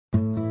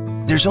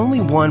There's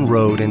only one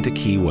road into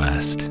Key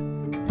West,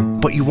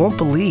 but you won't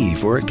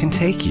believe where it can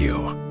take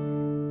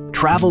you.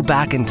 Travel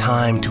back in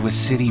time to a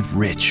city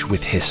rich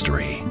with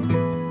history.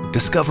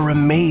 Discover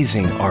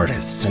amazing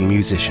artists and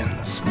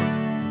musicians.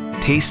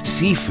 Taste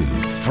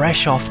seafood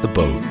fresh off the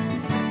boat.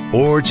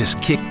 Or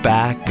just kick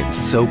back and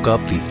soak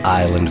up the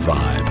island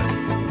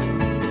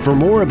vibe. For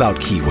more about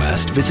Key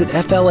West, visit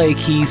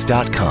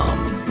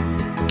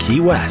flakeys.com. Key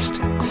West,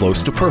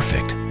 close to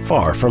perfect,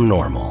 far from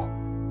normal.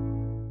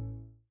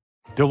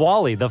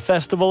 Diwali, the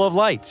Festival of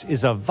Lights,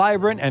 is a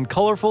vibrant and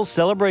colorful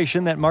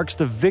celebration that marks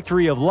the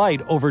victory of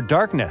light over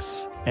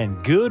darkness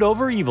and good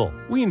over evil.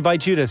 We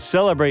invite you to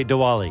celebrate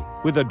Diwali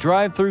with a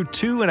drive-through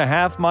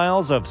 2.5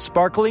 miles of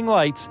sparkling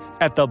lights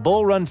at the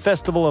Bull Run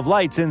Festival of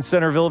Lights in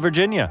Centerville,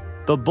 Virginia.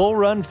 The Bull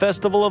Run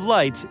Festival of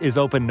Lights is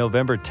open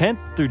November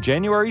 10th through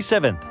January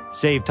 7th.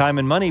 Save time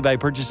and money by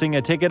purchasing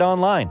a ticket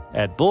online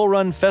at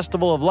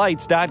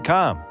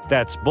bullrunfestivaloflights.com.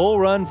 That's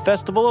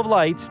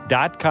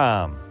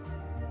bullrunfestivaloflights.com.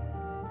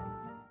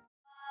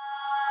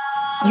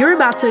 You're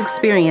about to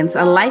experience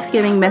a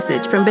life-giving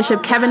message from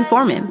Bishop Kevin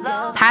Foreman,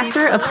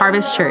 pastor of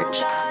Harvest Church.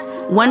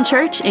 One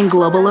church in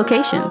global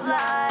locations.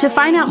 To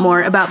find out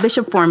more about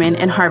Bishop Foreman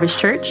and Harvest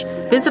Church,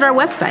 visit our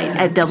website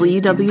at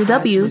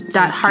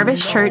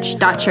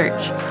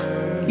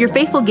www.harvestchurch.church. Your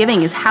faithful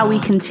giving is how we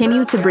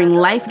continue to bring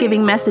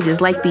life-giving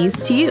messages like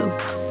these to you.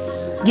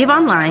 Give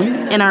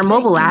online, in our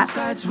mobile app,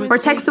 or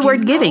text the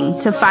word giving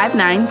to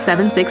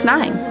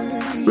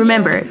 59769.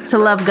 Remember to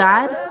love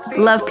God,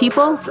 love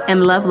people,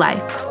 and love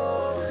life.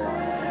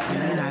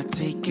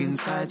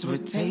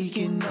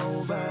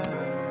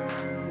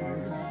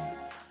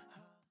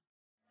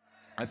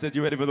 I said,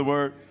 you ready for the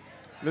word?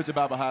 Lift your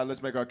Bible high.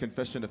 Let's make our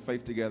confession of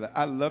faith together.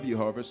 I love you,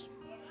 Harvest.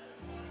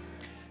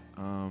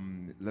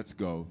 Let's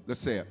go.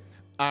 Let's say it.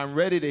 I'm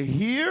ready to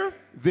hear,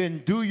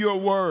 then do your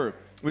word,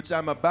 which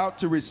I'm about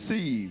to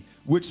receive,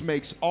 which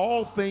makes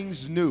all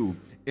things new.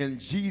 In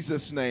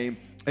Jesus' name,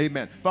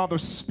 amen. Father,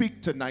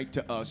 speak tonight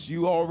to us.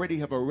 You already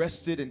have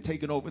arrested and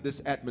taken over this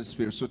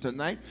atmosphere. So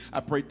tonight, I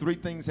pray three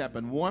things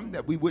happen. One,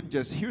 that we wouldn't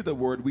just hear the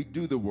word, we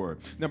do the word.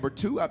 Number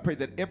two, I pray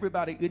that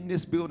everybody in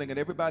this building and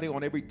everybody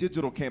on every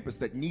digital campus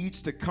that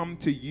needs to come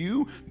to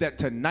you, that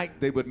tonight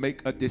they would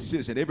make a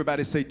decision.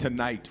 Everybody say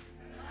tonight.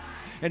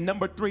 And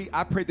number three,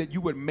 I pray that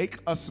you would make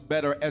us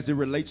better as it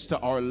relates to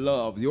our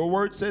love. Your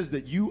word says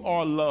that you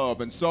are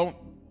love. And so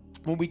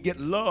when we get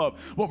love,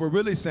 what we're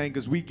really saying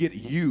is we get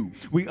you.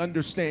 We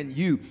understand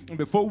you. And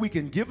before we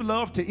can give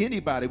love to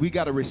anybody, we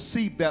got to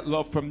receive that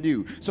love from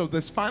you. So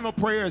this final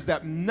prayer is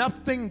that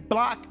nothing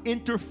block,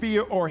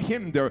 interfere, or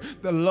hinder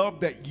the love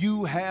that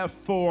you have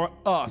for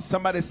us.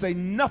 Somebody say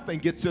nothing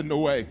gets in the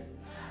way.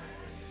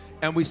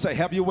 And we say,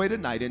 have your way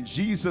tonight. In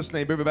Jesus'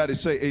 name, everybody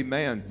say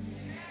amen.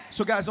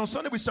 So guys, on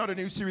Sunday we started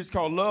a new series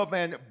called Love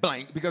and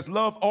Blank, because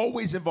love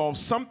always involves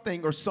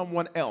something or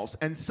someone else.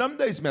 And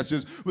Sunday's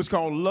message was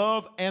called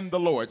Love and the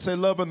Lord. Say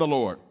love and the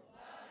Lord.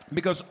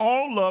 Because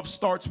all love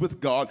starts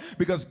with God,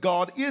 because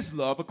God is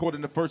love,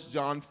 according to 1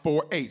 John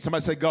 4:8.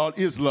 Somebody say God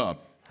is love.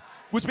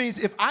 Which means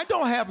if I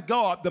don't have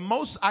God, the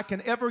most I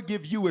can ever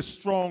give you is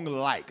strong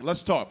like.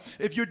 Let's talk.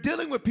 If you're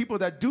dealing with people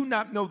that do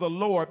not know the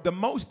Lord, the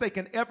most they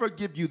can ever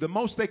give you, the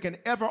most they can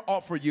ever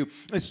offer you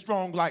is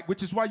strong like,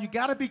 which is why you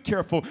got to be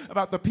careful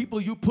about the people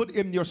you put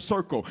in your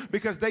circle,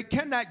 because they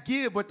cannot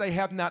give what they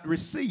have not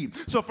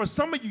received. So for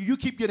some of you, you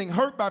keep getting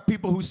hurt by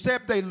people who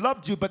said they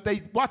loved you, but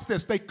they, watch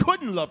this, they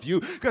couldn't love you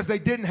because they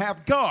didn't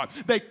have God.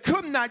 They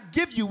could not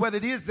give you what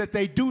it is that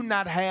they do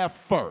not have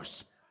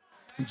first.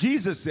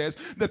 Jesus says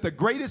that the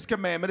greatest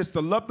commandment is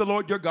to love the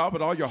Lord your God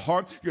with all your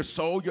heart, your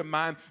soul, your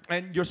mind,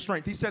 and your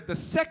strength. He said the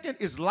second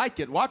is like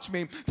it, watch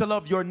me, to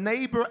love your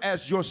neighbor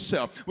as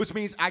yourself, which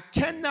means I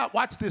cannot,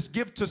 watch this,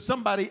 give to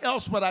somebody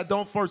else what I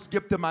don't first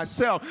give to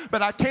myself,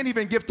 but I can't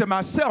even give to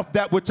myself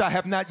that which I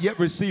have not yet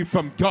received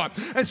from God.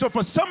 And so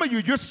for some of you,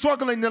 you're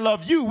struggling to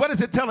love you. What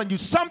is it telling you?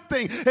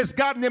 Something has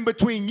gotten in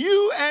between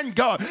you and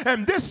God.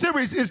 And this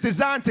series is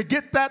designed to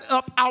get that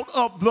up out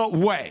of the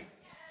way.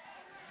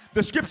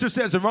 The scripture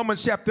says in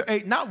Romans chapter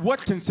 8, not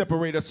what can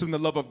separate us from the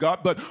love of God,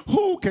 but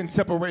who can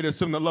separate us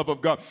from the love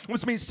of God.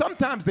 Which means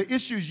sometimes the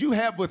issues you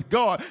have with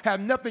God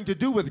have nothing to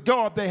do with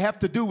God. They have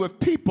to do with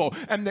people.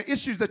 And the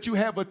issues that you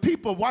have with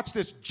people, watch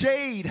this,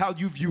 jade how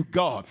you view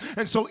God.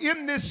 And so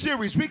in this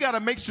series, we got to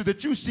make sure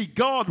that you see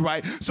God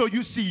right, so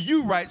you see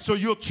you right, so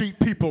you'll treat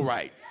people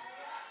right.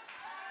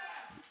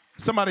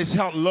 Somebody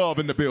shout love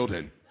in the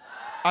building.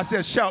 I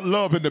said shout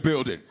love in the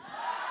building.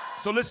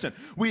 So listen,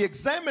 we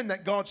examine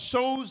that God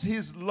shows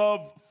his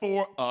love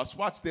for us,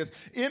 watch this,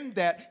 in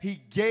that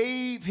he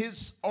gave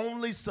his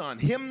only son,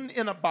 him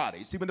in a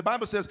body. See, when the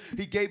Bible says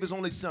he gave his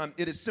only son,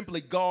 it is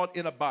simply God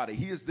in a body.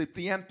 He is the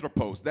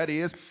theanthropos, that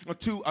is,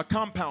 to a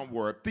compound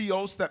word.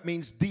 Theos, that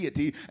means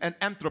deity, and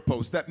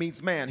anthropos, that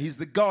means man. He's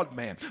the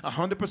God-man,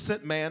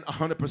 100% man,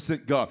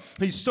 100% God.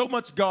 He's so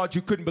much God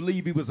you couldn't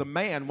believe he was a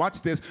man,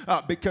 watch this,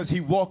 because he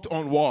walked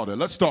on water.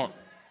 Let's start.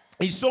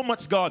 He's so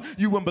much God,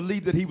 you wouldn't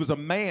believe that he was a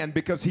man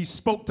because he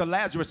spoke to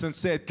Lazarus and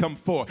said, come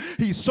forth.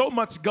 He's so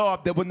much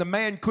God that when the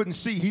man couldn't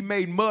see, he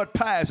made mud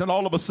pies, and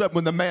all of a sudden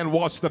when the man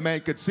watched, the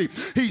man could see.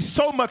 He's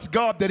so much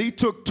God that he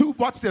took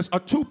a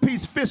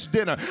two-piece fish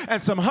dinner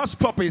and some hush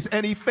puppies,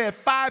 and he fed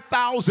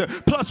 5,000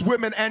 plus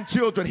women and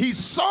children. He's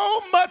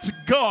so much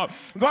God,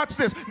 watch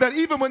this, that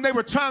even when they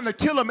were trying to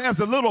kill him as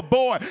a little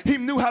boy, he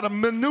knew how to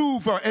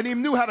maneuver and he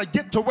knew how to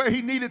get to where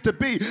he needed to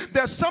be.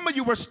 There's some of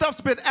you where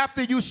stuff's been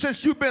after you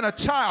since you've been a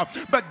child.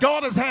 But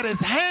God has had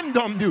his hand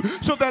on you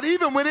so that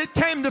even when it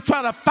came to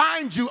try to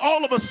find you,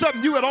 all of a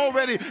sudden you had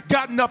already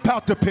gotten up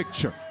out the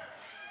picture.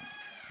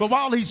 But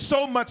while he's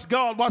so much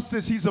God, watch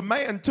this, he's a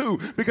man too,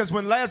 because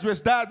when Lazarus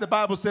died, the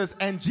Bible says,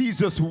 and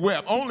Jesus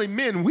wept. Only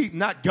men weep,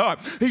 not God.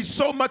 He's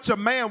so much a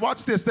man,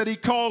 watch this, that he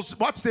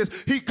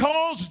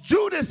calls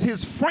Judas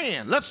his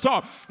friend. Let's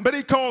talk. But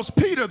he calls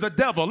Peter the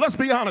devil. Let's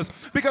be honest,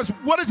 because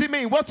what does he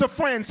mean? What's a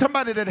friend?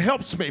 Somebody that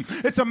helps me.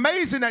 It's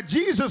amazing that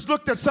Jesus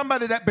looked at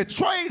somebody that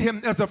betrayed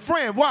him as a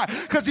friend. Why?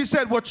 Because he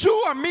said, what you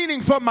are meaning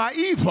for my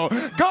evil,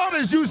 God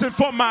is using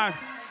for my...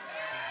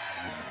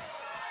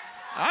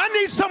 I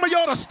need some of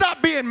y'all to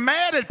stop being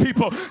mad at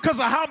people because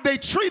of how they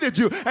treated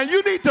you. And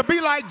you need to be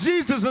like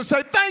Jesus and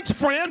say, thanks,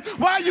 friend.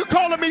 Why are you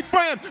calling me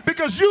friend?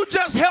 Because you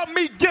just helped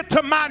me get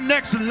to my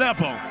next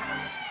level.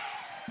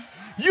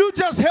 You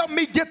just helped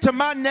me get to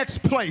my next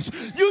place.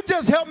 You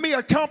just helped me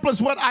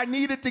accomplish what I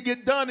needed to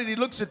get done. And he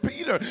looks at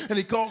Peter and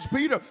he calls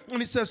Peter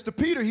and he says to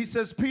Peter,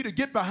 Peter,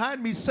 get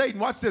behind me, Satan.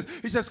 Watch this.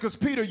 He says, because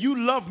Peter, you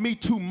love me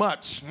too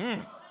much.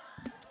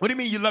 What do you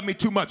mean you love me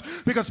too much?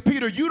 Because,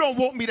 Peter, you don't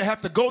want me to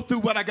have to go through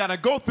what I got to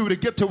go through to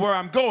get to where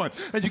I'm going.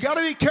 And you got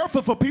to be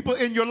careful for people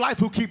in your life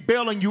who keep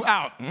bailing you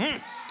out.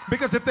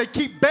 Because if they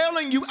keep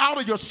bailing you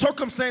out of your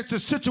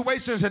circumstances,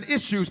 situations, and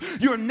issues,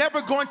 you're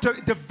never going to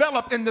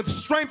develop in the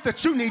strength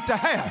that you need to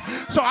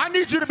have. So I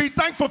need you to be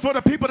thankful for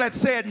the people that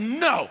said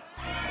no.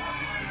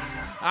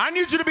 I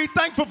need you to be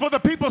thankful for the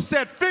people who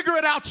said, figure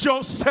it out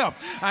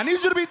yourself. I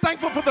need you to be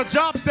thankful for the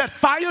jobs that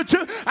fired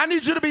you. I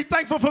need you to be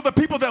thankful for the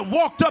people that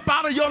walked up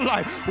out of your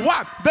life.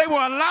 Why? They were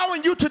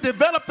allowing you to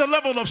develop the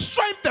level of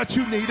strength that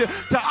you needed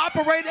to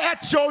operate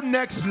at your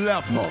next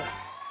level.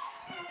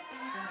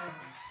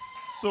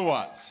 So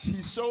what?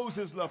 He shows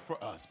his love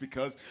for us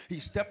because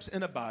he steps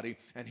in a body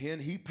and then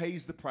he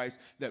pays the price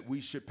that we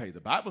should pay. The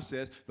Bible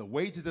says the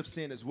wages of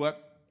sin is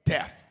what?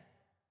 Death.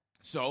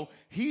 So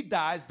he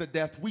dies the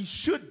death we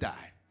should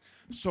die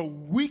so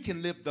we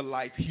can live the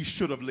life he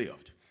should have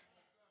lived.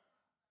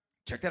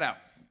 Check that out.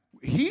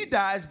 He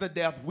dies the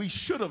death we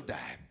should have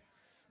died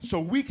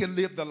so we can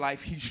live the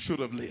life he should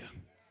have lived.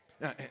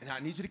 Now, I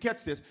need you to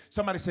catch this.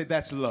 Somebody say,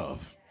 that's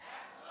love.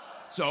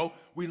 So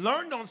we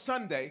learned on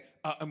Sunday,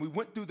 and we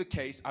went through the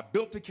case. I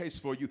built a case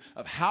for you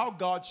of how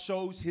God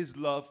shows his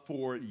love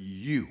for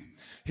you.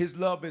 His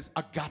love is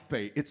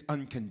agape. It's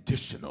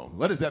unconditional.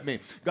 What does that mean?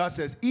 God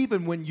says,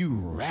 even when you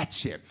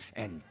ratchet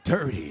and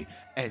dirty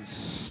and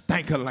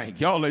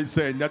stank-a-lank, y'all ain't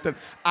saying nothing,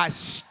 I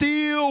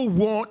still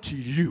want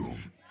you.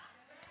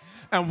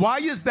 And why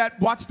is that,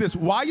 watch this,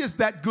 why is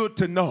that good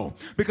to know?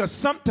 Because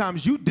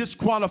sometimes you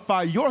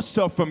disqualify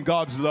yourself from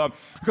God's love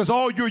because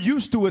all you're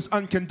used to is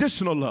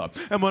unconditional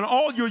love. And when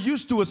all you're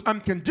used to is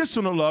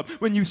unconditional love,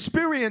 when you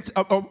experience,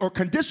 or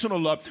conditional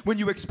love, when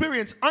you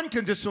experience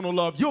unconditional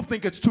love, you'll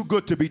think it's too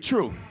good to be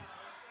true.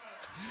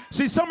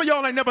 See, some of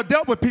y'all ain't never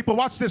dealt with people,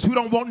 watch this, who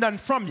don't want nothing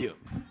from you.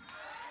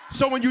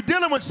 So when you're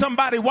dealing with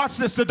somebody, watch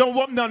this, that don't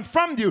want nothing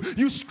from you,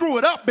 you screw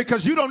it up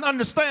because you don't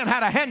understand how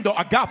to handle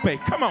agape.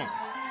 Come on.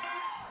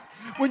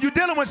 When you're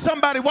dealing with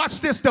somebody,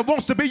 watch this, that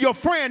wants to be your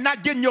friend,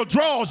 not getting your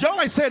draws. Y'all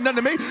ain't saying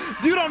nothing to me.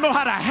 You don't know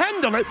how to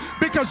handle it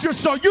because you're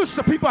so used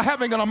to people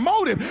having a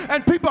motive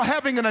and people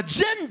having an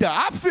agenda.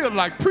 I feel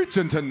like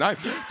preaching tonight.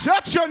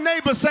 Touch your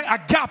neighbor, say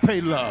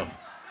agape love.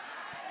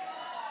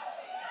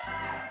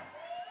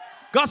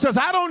 God says,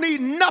 I don't need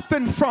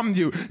nothing from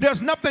you.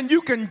 There's nothing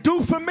you can do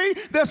for me.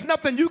 There's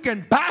nothing you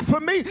can buy for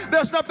me.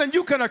 There's nothing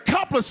you can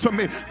accomplish for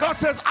me. God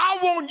says, I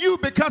want you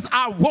because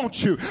I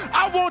want you.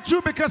 I want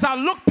you because I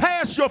look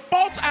past your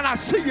faults and I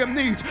see your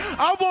needs.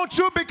 I want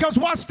you because,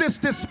 watch this,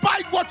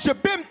 despite what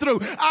you've been through,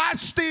 I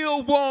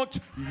still want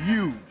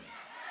you.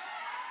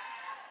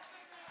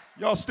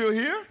 Y'all still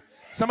here?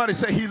 Somebody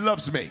say, he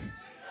loves me.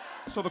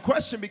 So the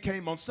question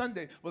became on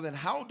Sunday, well, then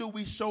how do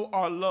we show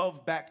our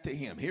love back to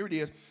him? Here it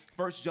is.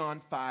 1 John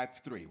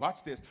 5:3.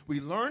 Watch this. We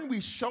learn we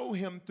show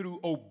him through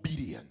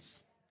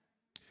obedience.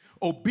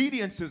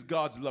 Obedience is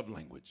God's love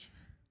language.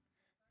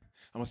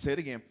 I'm going to say it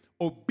again.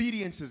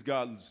 Obedience is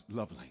God's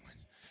love language.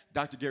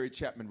 Dr. Gary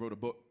Chapman wrote a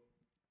book.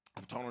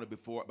 I've taught on it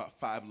before about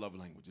 5 love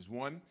languages.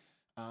 1,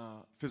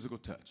 physical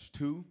touch.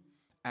 2,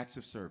 acts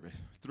of service.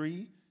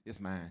 3 is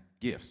mine,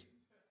 gifts.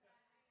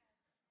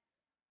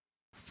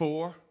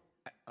 4,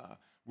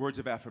 words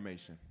of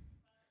affirmation.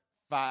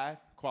 5,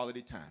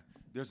 quality time.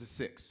 There's a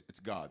 6. It's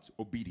God's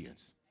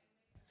obedience.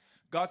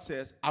 God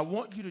says, I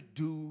want you to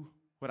do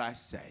what I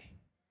say.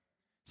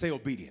 Say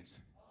obedience.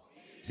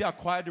 See how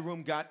quiet the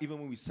room got even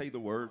when we say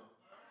the word?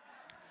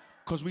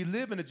 Because we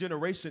live in a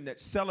generation that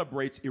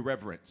celebrates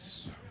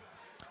irreverence.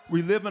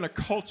 We live in a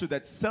culture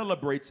that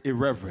celebrates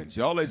irreverence.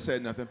 Y'all ain't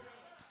said nothing.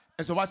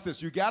 And so watch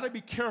this. You got to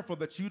be careful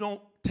that you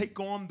don't take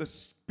on the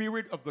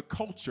spirit of the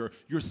culture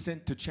you're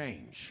sent to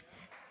change.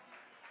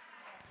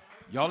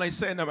 Y'all ain't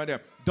saying that right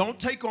there. Don't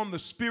take on the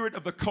spirit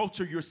of the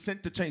culture you're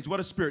sent to change.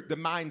 What a spirit? The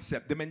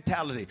mindset, the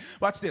mentality.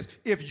 Watch this.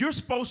 If you're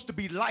supposed to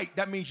be light,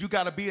 that means you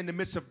got to be in the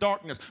midst of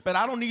darkness. But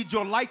I don't need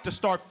your light to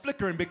start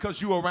flickering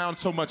because you're around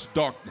so much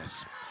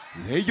darkness.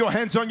 Lay your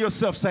hands on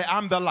yourself. Say,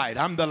 I'm the light.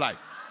 I'm the light.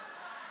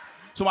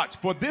 So watch,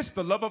 for this,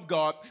 the love of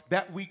God,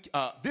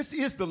 this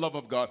is the love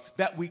of God,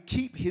 that we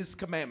keep his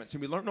commandments.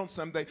 And we learned on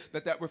Sunday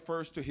that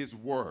refers to his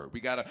word.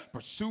 We got to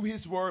pursue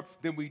his word,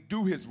 then we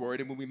do his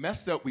word. And when we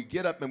mess up, we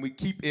get up and we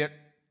keep it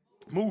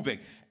moving.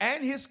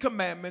 And his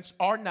commandments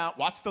are not,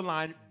 watch the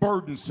line,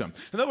 burdensome.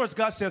 In other words,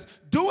 God says,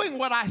 doing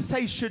what I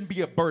say shouldn't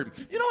be a burden.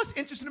 You know what's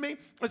interesting to me?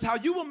 Is how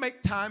you will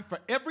make time for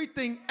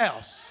everything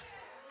else.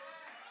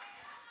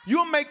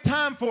 You'll make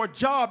time for a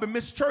job and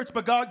miss church,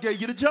 but God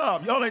gave you the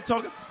job. Y'all ain't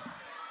talking.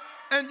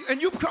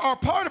 And you are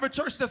part of a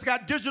church that's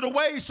got digital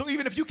ways, so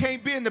even if you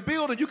can't be in the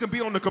building, you can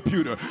be on the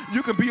computer.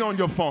 You can be on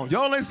your phone.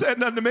 Y'all ain't said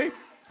nothing to me.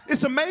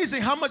 It's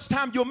amazing how much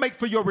time you'll make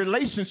for your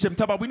relationship.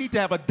 Talk about we need to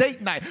have a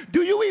date night.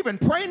 Do you even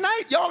pray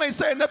night? Y'all ain't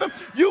saying nothing.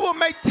 You will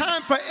make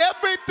time for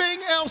everything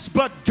else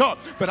but God.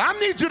 But I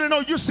need you to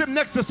know you're sitting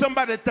next to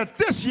somebody that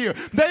this year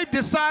they've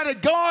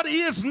decided God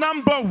is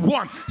number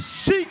one.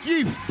 Seek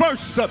ye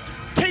first the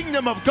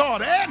kingdom of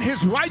God and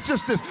his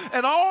righteousness,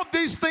 and all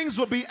these things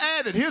will be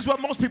added. Here's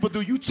what most people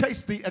do. You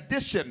chase the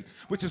addition,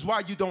 which is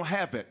why you don't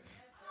have it.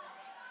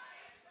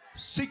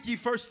 Seek ye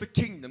first the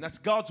kingdom. That's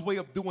God's way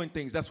of doing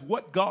things. That's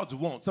what God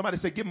wants. Somebody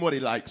say, give him what he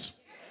likes.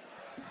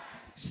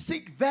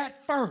 Seek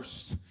that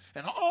first,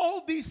 and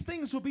all these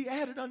things will be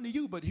added unto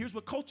you. But here's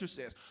what culture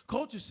says.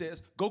 Culture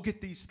says, go get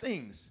these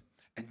things,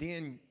 and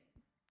then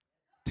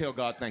tell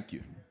God thank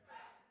you.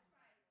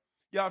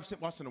 Y'all ever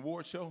watched an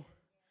award show?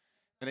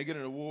 And they get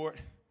an award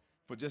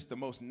for just the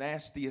most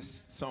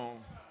nastiest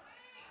song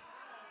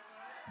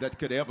that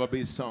could ever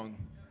be sung.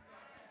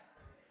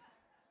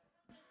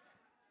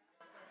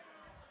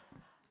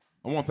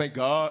 I want to thank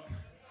God.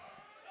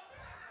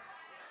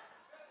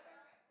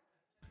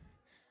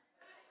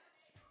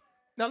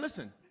 Now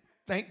listen,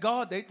 thank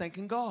God, they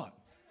thanking God.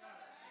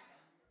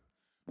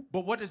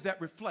 But what does that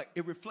reflect?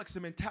 It reflects a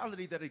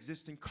mentality that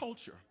exists in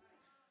culture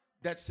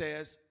that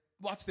says,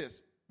 watch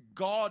this,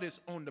 God is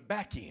on the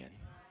back end,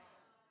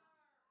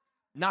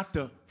 not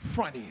the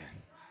front end.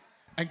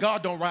 And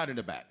God don't ride in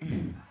the back.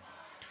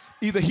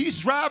 Either he's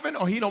driving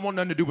or he don't want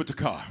nothing to do with the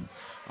car.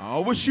 I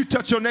wish you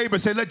touch your neighbor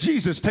and say, let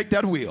Jesus take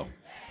that wheel.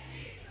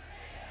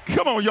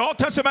 Come on, y'all.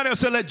 Touch somebody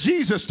else and say, let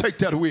Jesus take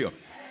that wheel.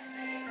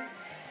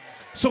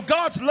 So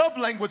God's love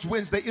language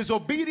Wednesday is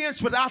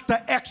obedience without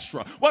the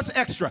extra. What's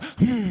extra?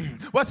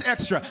 What's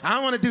extra? I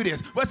don't want to do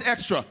this. What's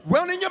extra?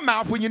 Running your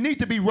mouth when you need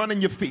to be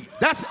running your feet.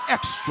 That's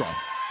extra.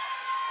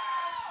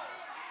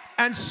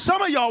 And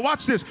some of y'all,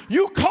 watch this,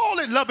 you call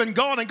it loving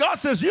God, and God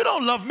says, you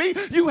don't love me,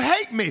 you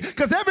hate me,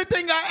 because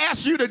everything I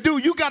ask you to do,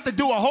 you got to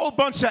do a whole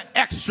bunch of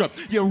extra.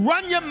 You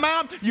run your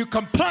mouth, you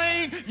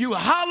complain, you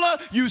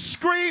holler, you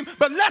scream,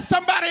 but let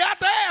somebody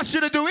out there ask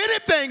you to do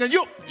anything, and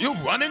you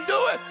run and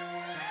do it.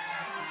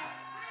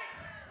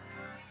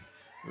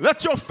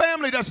 Let your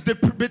family that's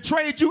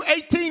betrayed you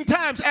 18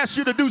 times ask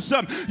you to do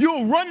something.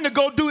 You'll run to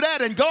go do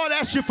that, and God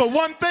asks you for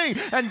one thing,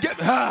 and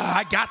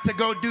I got to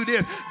go do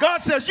this.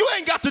 God says, you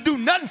ain't got to do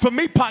nothing for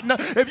me, partner.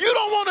 If you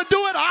don't want to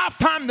do it, I'll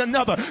find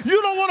another. You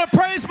don't want to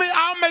praise me,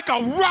 I'll make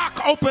a rock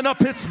open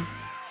up its...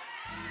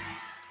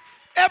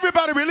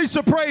 Everybody release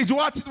a praise.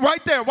 Watch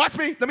right there. Watch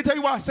me. Let me tell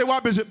you why. Say why,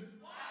 Bishop.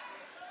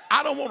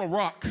 I don't want a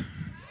rock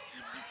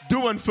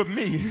doing for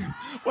me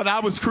what I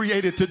was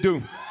created to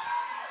do.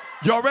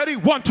 Y'all ready?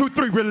 1, 2,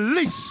 3,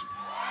 release.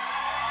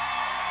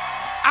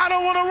 I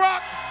don't want to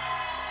rock.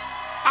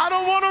 I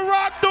don't want to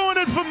rock doing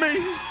it for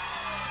me.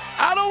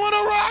 I don't want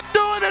to rock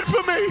doing it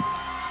for me.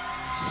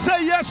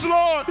 Say yes,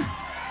 Lord.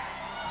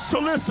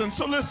 So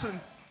listen.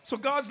 So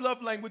God's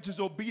love language is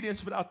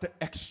obedience without the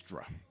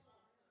extra,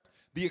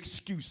 the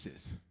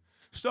excuses,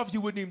 stuff you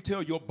wouldn't even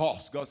tell your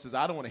boss. God says,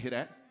 I don't want to hear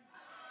that.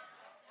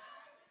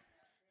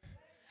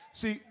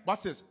 See,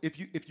 watch this. If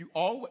you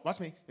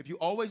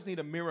always need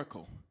a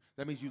miracle,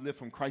 that means you live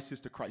from crisis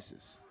to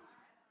crisis.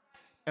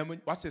 And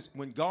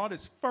when God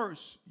is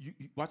first,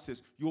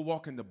 you'll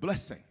walk in the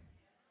blessing.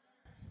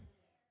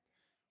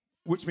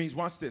 Which means,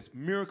 watch this,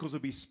 miracles will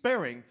be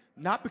sparing,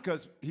 not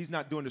because he's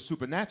not doing the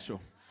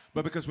supernatural,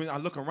 but because when I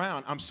look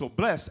around, I'm so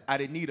blessed, I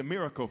didn't need a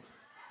miracle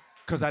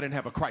because I didn't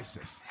have a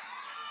crisis.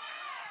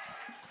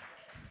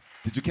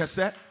 Did you catch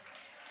that?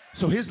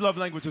 So his love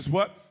language is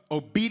what?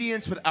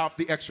 Obedience without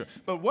the extra.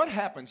 But what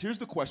happens, here's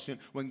the question,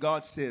 when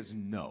God says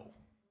no?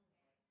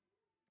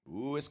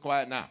 Ooh, it's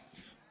quiet now.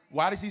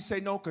 Why does he say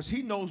no? Because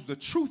he knows the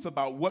truth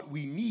about what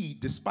we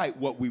need despite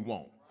what we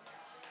want.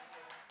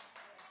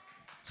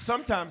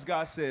 Sometimes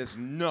God says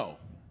no.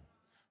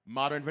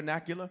 Modern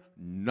vernacular,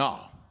 no.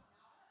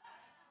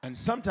 And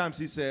sometimes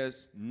he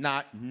says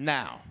not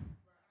now.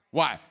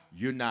 Why?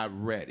 You're not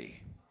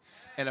ready.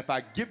 And if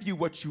I give you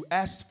what you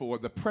asked for,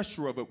 the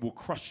pressure of it will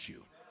crush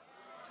you.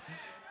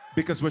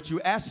 Because what you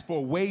asked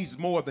for weighs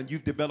more than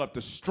you've developed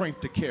the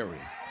strength to carry.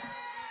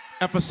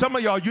 And for some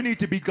of y'all, you need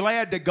to be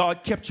glad that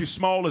God kept you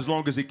small as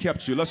long as he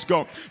kept you. Let's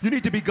go. You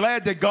need to be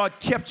glad that God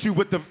kept you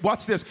with the,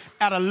 watch this,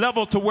 at a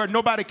level to where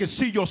nobody can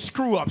see your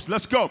screw ups.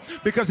 Let's go.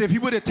 Because if he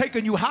would have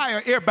taken you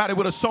higher, everybody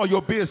would have saw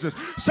your business.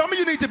 Some of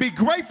you need to be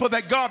grateful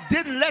that God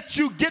didn't let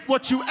you get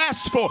what you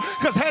asked for.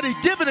 Because had he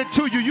given it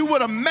to you, you would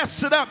have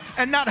messed it up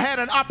and not had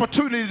an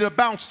opportunity to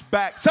bounce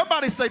back.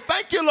 Somebody say,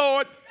 thank you,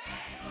 Lord,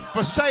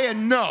 for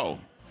saying no.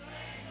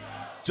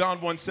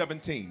 John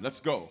 1:17, let's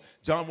go.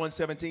 John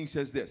 1:17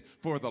 says this,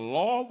 for the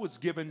law was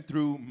given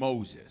through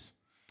Moses,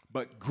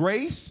 but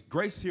grace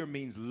here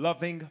means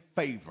loving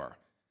favor.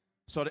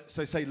 So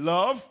say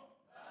love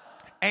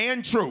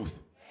and truth.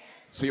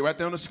 See it right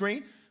there on the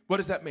screen? What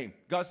does that mean?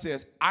 God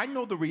says, I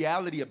know the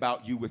reality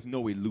about you with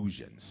no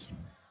illusions.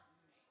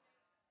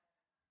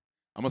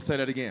 I'm going to say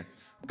that again.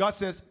 God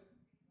says,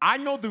 I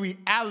know the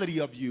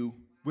reality of you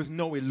with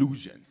no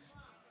illusions.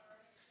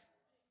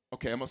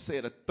 Okay, I'm going to say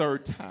it a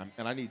third time,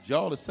 and I need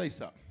y'all to say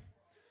something.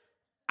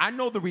 I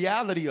know the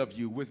reality of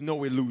you with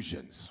no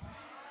illusions.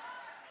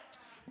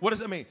 What does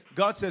that mean?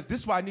 God says,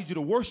 this is why I need you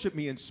to worship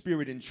me in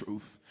spirit and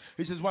truth.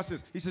 He says, watch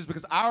this. He says,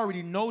 because I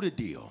already know the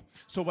deal.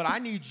 So what I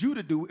need you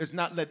to do is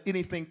not let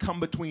anything come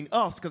between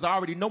us, because I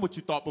already know what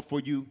you thought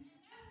before you.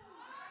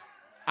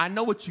 I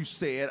know what you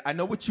said. I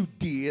know what you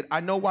did.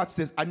 I know, watch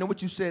this. I know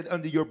what you said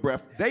under your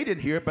breath. They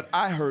didn't hear it, but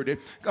I heard it.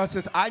 God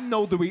says, I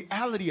know the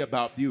reality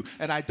about you,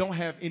 and I don't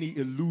have any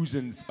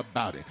illusions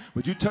about it.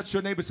 Would you touch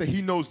your neighbor and say,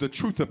 he knows the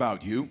truth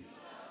about you?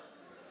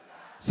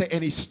 Say,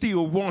 and he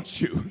still wants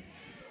you.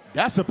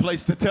 That's a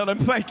place to tell him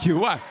thank you.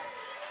 Why?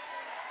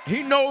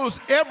 He knows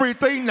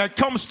everything that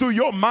comes through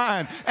your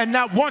mind, and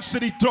not once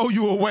did he throw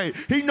you away.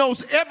 He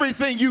knows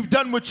everything you've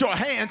done with your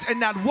hands, and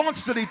not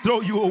once did he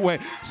throw you away.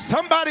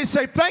 Somebody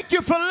say, thank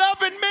you for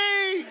loving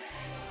me.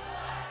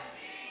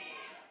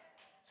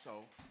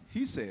 So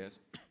he says,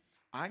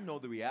 I know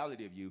the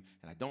reality of you,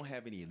 and I don't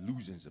have any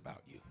illusions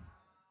about you.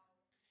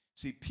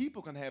 See,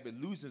 people can have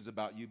illusions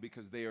about you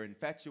because they are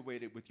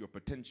infatuated with your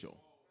potential.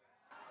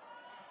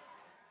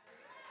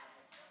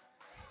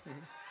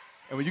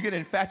 And when you get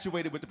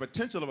infatuated with the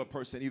potential of a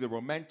person, either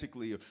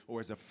romantically or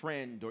as a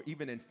friend or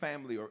even in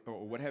family or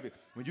what have you,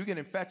 when you get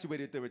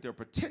infatuated with their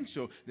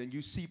potential, then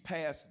you see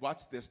past,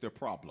 watch this, their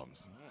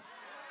problems.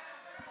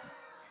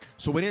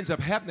 So what ends up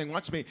happening,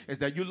 watch me, is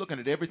that you're looking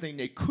at everything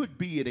they could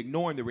be and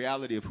ignoring the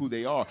reality of who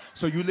they are.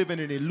 So you live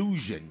in an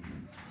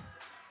illusion.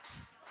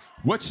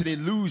 What's an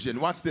illusion?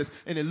 Watch this.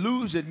 An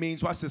illusion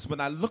means, watch this, when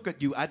I look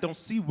at you, I don't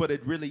see what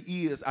it really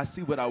is. I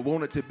see what I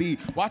want it to be.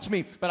 Watch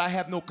me, but I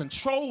have no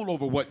control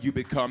over what you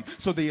become.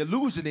 So the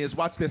illusion is,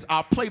 watch this,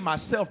 I'll play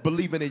myself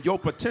believing in your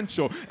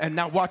potential and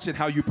not watching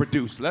how you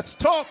produce. Let's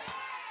talk.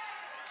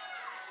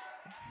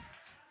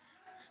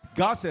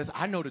 God says,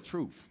 I know the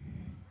truth.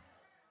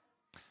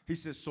 He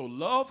says, so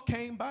love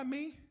came by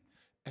me.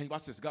 And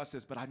watch this, God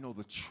says, but I know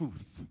the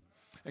truth.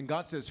 And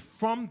God says,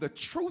 from the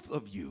truth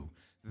of you,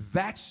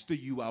 that's the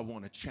you I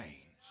want to change.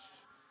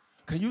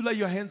 Can you lay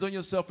your hands on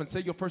yourself and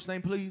say your first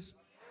name, please?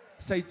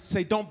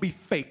 Say, don't be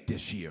fake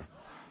this year.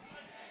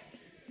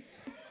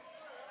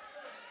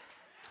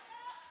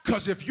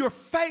 Because if you're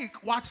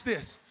fake, watch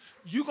this,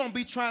 you're going to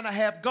be trying to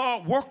have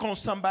God work on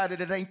somebody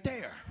that ain't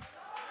there.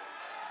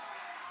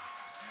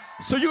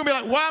 So you're going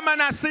to be like, why am I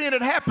not seeing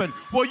it happen?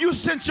 Well, you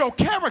sent your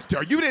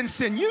character. You didn't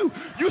send you.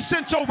 You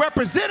sent your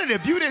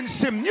representative. You didn't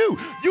send you.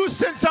 You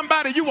sent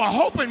somebody you were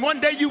hoping one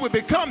day you would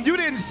become. You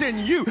didn't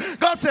send you.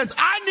 God says,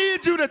 I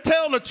need you to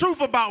tell the truth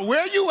about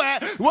where you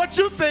at, what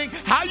you think,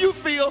 how you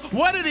feel,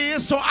 what it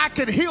is, so I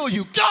can heal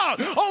you.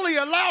 God only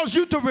allows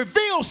you to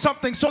reveal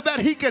something so that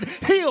he can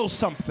heal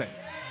something.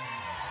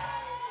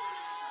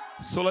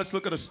 So let's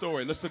look at a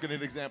story. Let's look at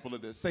an example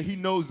of this. Say, he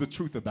knows the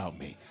truth about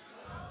me.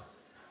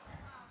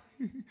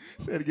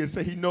 Say it again.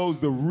 Say, he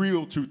knows the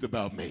real truth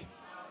about me.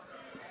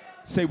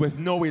 Say, with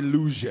no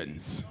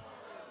illusions.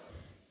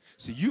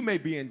 See, you may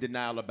be in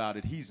denial about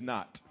it. He's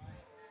not.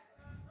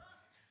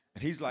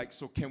 And he's like,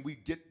 so can we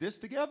get this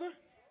together?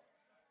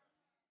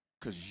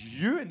 Because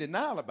you're in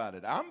denial about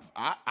it.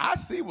 I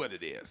see what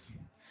it is.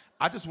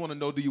 I just want to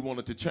know, do you want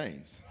it to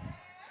change?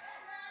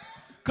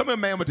 Come here,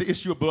 man with the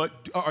issue of blood.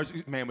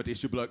 Man with the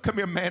issue of blood. Come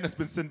here, man that's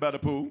been sitting by the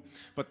pool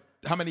for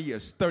how many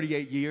years?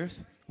 38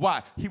 years.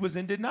 Why? He was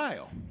in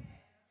denial.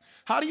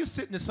 How do you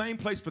sit in the same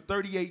place for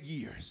 38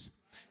 years?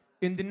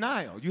 In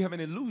denial. You have an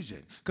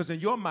illusion. Because in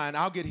your mind,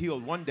 I'll get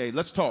healed one day.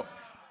 Let's talk.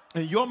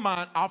 In your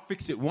mind, I'll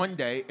fix it one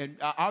day, and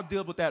I'll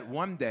deal with that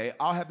one day.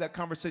 I'll have that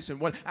conversation.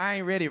 I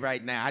ain't ready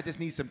right now. I just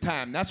need some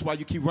time. That's why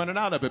you keep running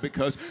out of it,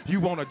 because you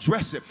won't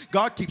address it.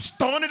 God keeps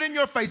throwing it in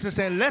your face and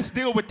saying, let's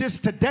deal with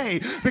this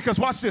today, because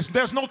watch this.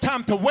 There's no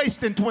time to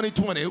waste in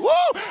 2020. Woo!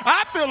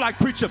 I feel like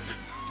preaching.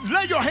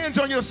 Lay your hands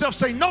on yourself.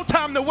 Say, no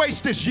time to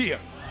waste this year.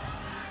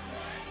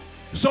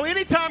 So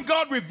anytime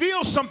God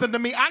reveals something to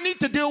me, I need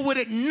to deal with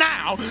it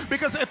now,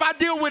 because if I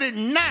deal with it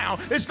now,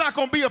 it's not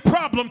going to be a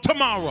problem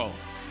tomorrow.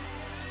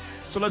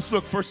 So let's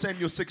look 1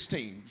 Samuel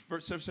 16.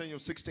 1 Samuel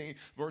 16,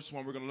 verse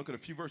 1. We're going to look at a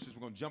few verses.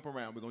 We're going to jump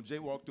around. We're going to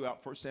jaywalk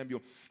throughout 1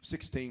 Samuel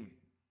 16.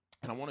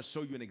 And I want to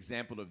show you an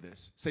example of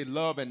this. Say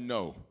love and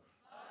know.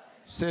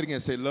 Say it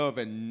again. Say love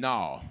and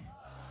know.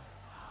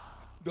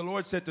 The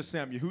Lord said to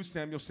Samuel, who's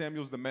Samuel?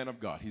 Samuel's the man of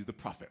God. He's the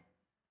prophet,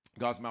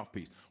 God's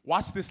mouthpiece.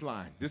 Watch this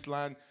line. This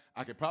line,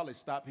 I could probably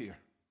stop here.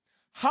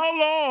 How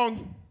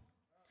long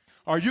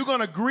are you going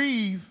to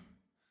grieve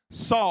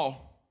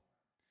Saul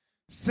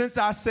since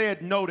I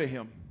said no to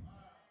him?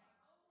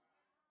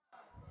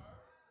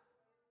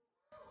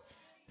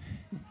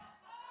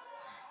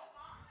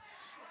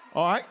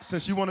 All right,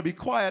 since you want to be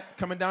quiet,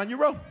 coming down your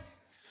row.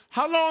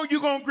 How long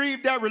you going to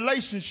grieve that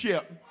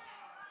relationship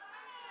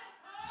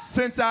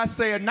since I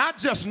said not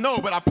just no,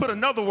 but I put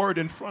another word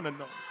in front of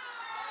no?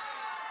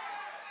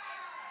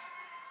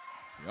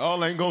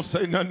 Y'all ain't going to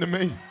say nothing to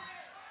me.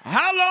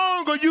 How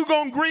long are you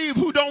going to grieve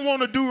who don't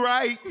want to do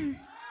right?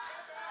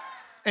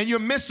 And you're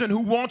missing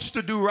who wants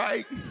to do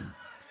right?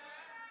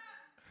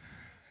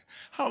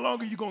 How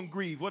long are you going to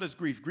grieve? What is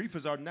grief? Grief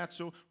is our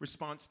natural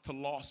response to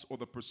loss or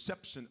the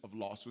perception of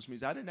loss, which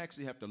means I didn't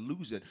actually have to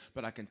lose it,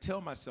 but I can tell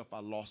myself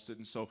I lost it,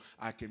 and so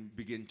I can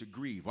begin to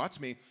grieve. Watch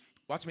me.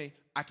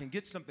 I can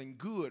get something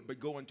good, but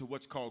go into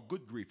what's called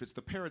good grief. It's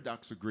the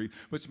paradox of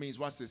grief, which means,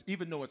 watch this,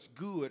 even though it's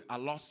good, I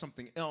lost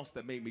something else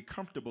that made me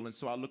comfortable, and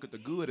so I look at the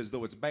good as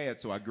though it's bad,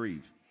 so I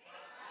grieve.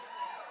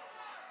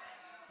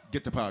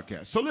 Get the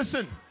podcast. So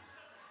listen.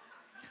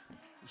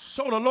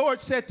 So the Lord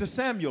said to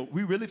Samuel,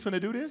 we really finna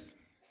do this?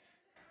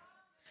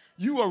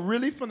 You are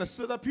really finna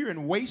sit up here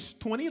and waste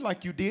 20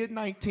 like you did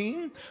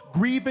 19,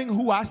 grieving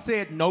who I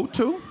said no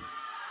to?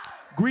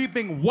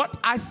 Grieving what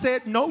I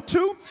said no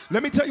to?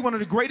 Let me tell you one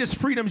of the greatest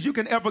freedoms you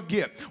can ever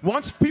get.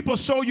 Once people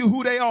show you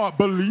who they are,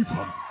 believe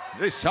them.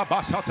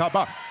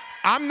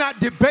 I'm not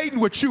debating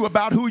with you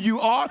about who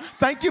you are.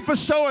 Thank you for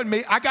showing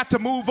me. I got to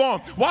move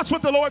on. Watch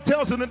what the Lord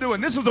tells him to do.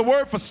 And this is a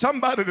word for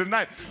somebody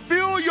tonight.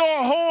 Fill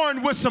your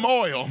horn with some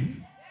oil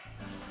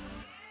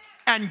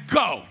and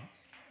go.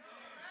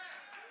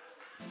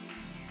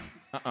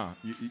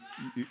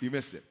 You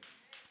missed it.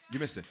 You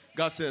missed it.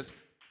 God says,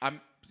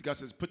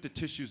 put the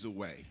tissues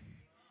away.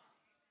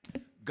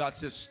 God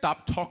says,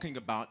 stop talking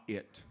about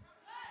it.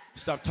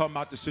 Stop talking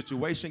about the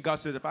situation. God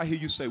says, if I hear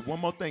you say one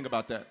more thing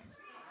about that,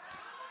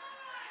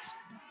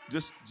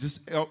 just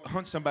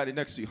hunch somebody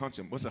next to you. Hunch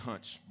him. What's a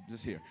hunch?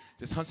 Just here.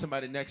 Just hunch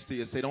somebody next to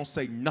you and say, don't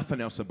say nothing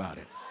else about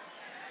it.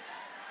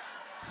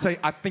 Say,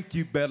 I think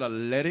you better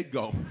let it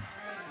go.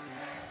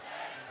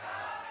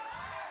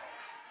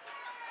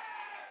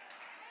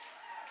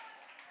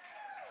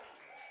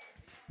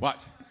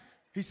 Watch.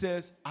 He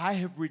says, I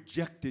have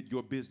rejected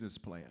your business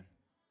plan.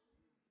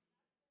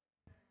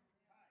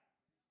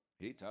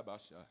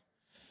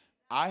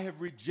 I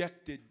have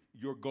rejected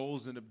your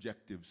goals and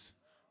objectives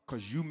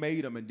because you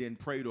made them and then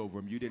prayed over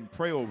them. You didn't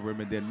pray over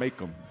them and then make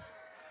them.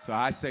 So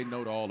I say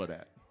no to all of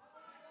that.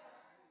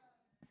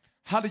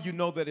 How do you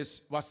know that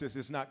watch this,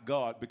 it's not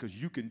God? Because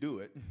you can do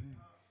it.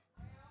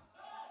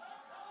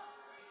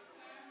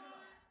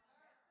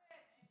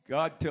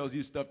 God tells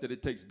you stuff that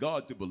it takes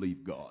God to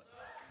believe God.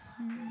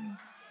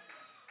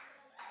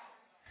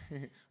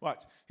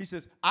 Watch. He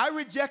says, I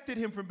rejected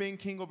him from being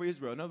king over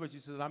Israel. In other words, he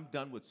says, I'm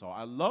done with Saul.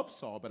 I love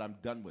Saul, but I'm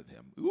done with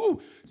him. Ooh,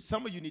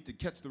 some of you need to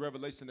catch the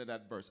revelation of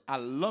that verse. I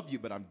love you,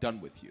 but I'm done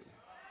with you.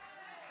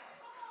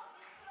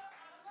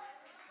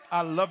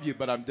 I love you,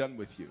 but I'm done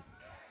with you.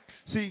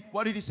 See,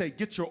 what did he say?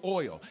 Get your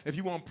oil. If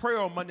you want prayer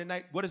on Monday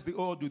night, what does the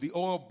oil do? The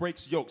oil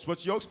breaks yokes.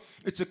 What's yokes?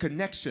 It's a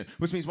connection,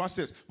 which means, watch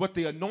this. What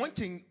the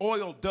anointing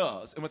oil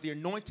does and what the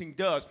anointing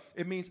does,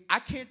 it means I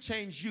can't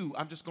change you.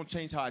 I'm just going to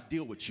change how I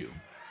deal with you.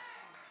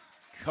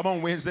 Come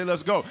on, Wednesday,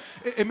 let's go.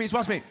 It means,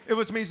 watch me.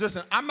 It means,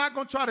 listen, I'm not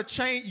going to try to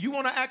change. You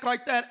want to act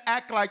like that?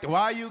 Act like that.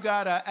 Why you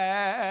got to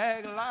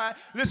act like?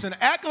 Listen,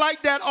 act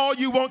like that all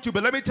you want to,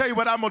 but let me tell you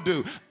what I'm going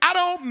to do. I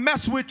don't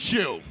mess with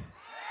you.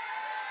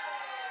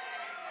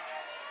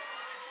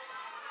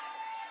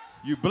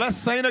 You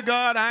blessed saint of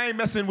God, I ain't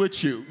messing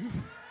with you.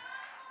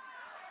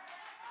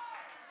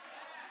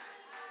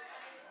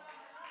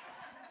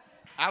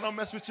 I don't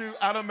mess with you.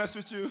 I don't mess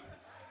with you.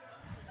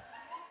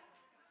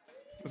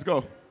 Let's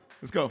go.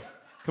 Let's go.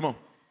 Come on.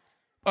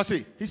 Let's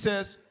see. He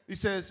says,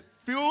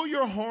 fill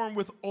your horn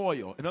with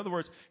oil. In other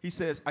words, he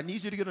says, I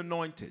need you to get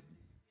anointed.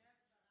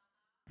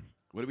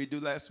 What did we do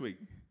last week?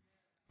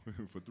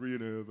 For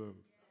 3.5 hours.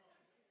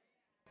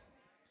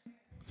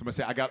 Somebody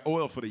say, I got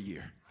oil for the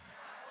year.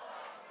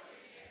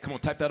 Come on,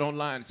 type that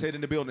online. Say it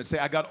in the building. Say,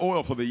 I got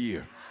oil for the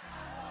year.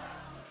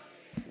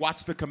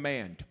 Watch the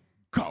command.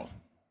 Go.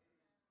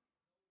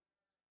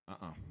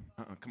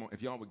 Come on.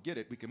 If y'all would get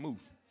it, we can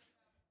move.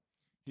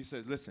 He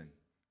says, listen,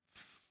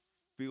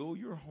 fill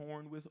your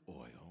horn with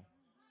oil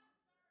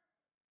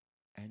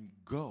and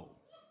go.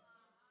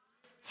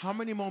 How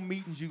many more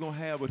meetings you going to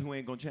have with who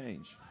ain't going to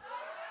change?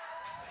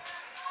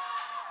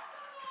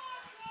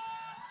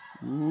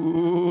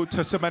 Ooh,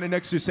 to somebody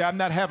next to you, say, I'm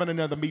not having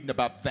another meeting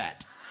about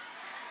that.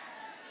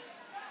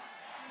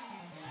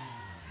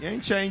 You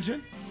ain't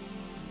changing.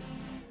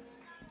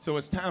 So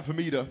it's time for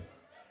me to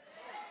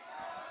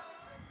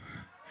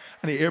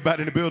I need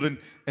everybody in the building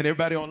and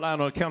everybody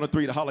online on the count of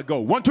 3 to holler, go.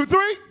 1, 2,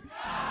 3.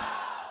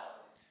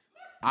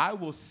 I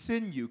will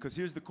send you, because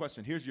here's the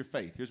question. Here's your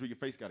faith. Here's where your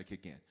faith got to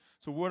kick in.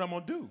 So what I'm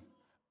going to do,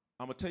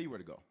 I'm going to tell you where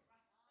to go.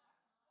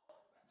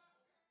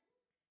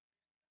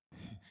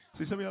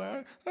 See, some of you are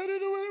like, I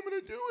don't know what I'm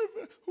going to do.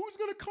 Who's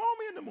going to call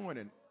me in the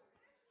morning?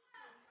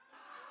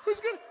 Who's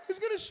going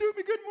to shoot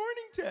me good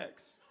morning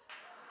texts?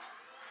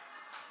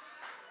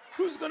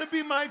 Who's going to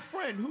be my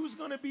friend? Who's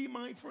going to be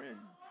my friend?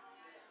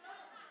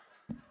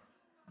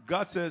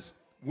 God says,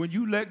 when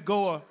you let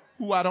go of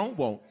who I don't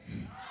want,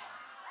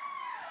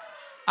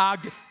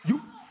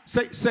 you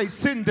say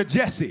send to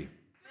Jesse.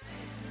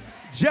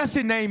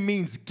 Jesse name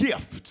means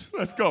gift.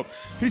 Let's go.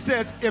 He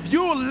says, if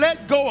you'll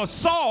let go of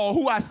Saul,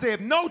 who I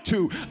said no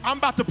to, I'm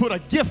about to put a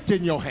gift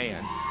in your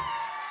hands.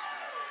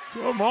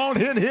 Come on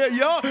in here,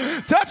 y'all.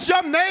 Touch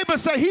your neighbor,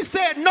 say, he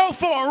said no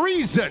for a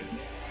reason.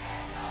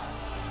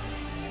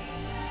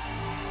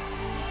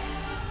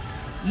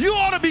 You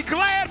ought to be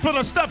glad for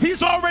the stuff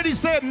he's already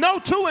said no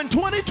to in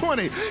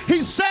 2020.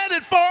 He said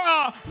it for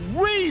a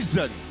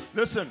reason.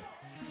 Listen,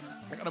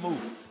 I gotta move.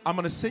 I'm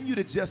gonna send you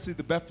to Jesse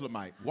the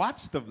Bethlehemite.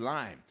 Watch the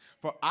line.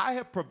 For I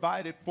have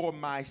provided for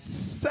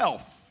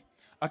myself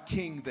a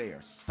king there.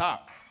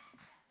 Stop.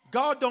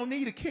 God don't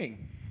need a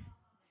king.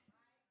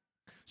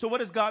 So what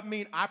does God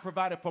mean? I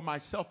provided for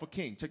myself a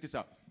king. Check this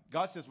out.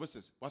 God says, what's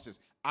this? Watch this.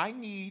 I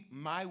need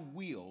my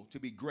will to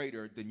be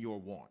greater than your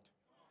want.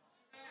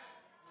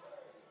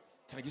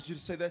 Can I get you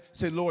to say that?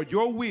 Say, Lord,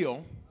 your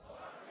will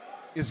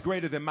is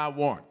greater than my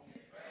want.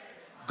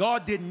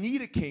 God didn't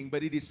need a king,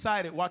 but he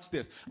decided, watch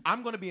this,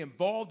 I'm going to be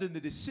involved in the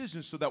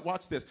decision so that,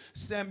 watch this,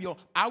 Samuel,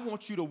 I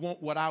want you to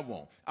want what I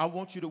want. I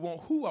want you to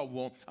want who I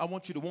want. I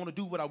want you to want to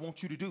do what I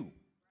want you to do.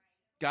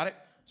 Got it?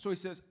 So he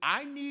says,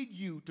 I need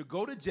you to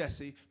go to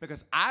Jesse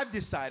because I've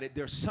decided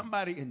there's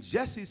somebody in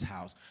Jesse's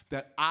house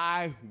that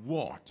I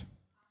want.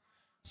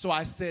 So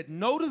I said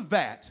no to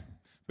that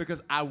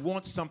because I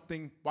want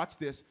something, watch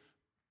this,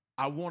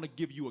 I want to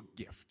give you a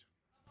gift.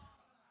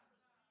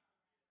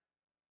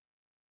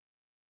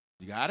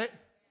 You got it?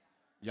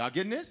 Y'all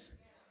getting this?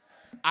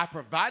 I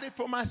provided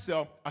for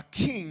myself a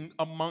king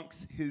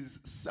amongst his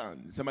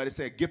sons. Somebody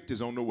say a gift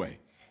is on the way.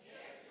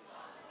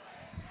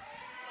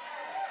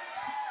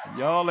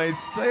 Y'all ain't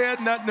saying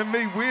nothing to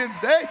me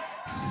Wednesday.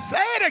 Say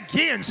it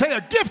again. Say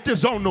a gift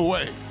is on the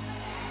way.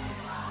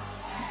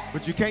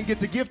 But you can't get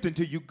the gift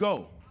until you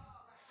go.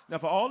 Now,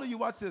 for all of you,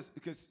 watch this,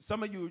 because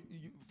some of you,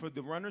 for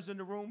the runners in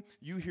the room,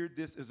 you hear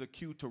this as a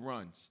cue to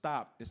run.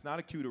 Stop. It's not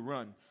a cue to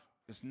run.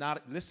 It's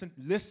not,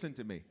 listen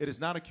to me. It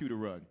is not a cue to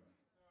run.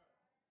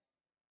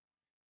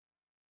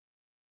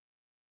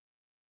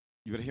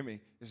 You gotta hear me.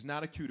 It's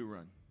not a cue to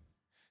run.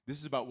 This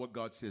is about what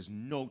God says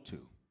no to.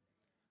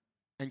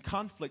 And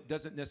conflict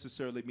doesn't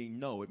necessarily mean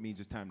no. It means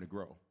it's time to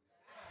grow.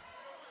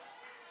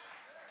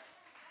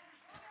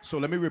 So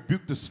let me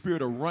rebuke the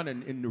spirit of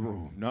running in the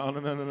room.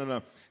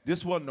 No.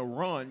 This wasn't a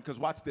run because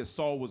watch this.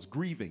 Saul was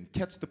grieving.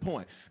 Catch the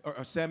point.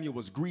 Or Samuel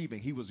was grieving.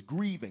 He was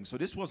grieving. So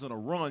this wasn't a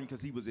run because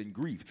he was in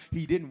grief.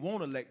 He didn't want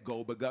to let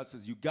go, but God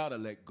says you got to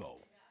let go.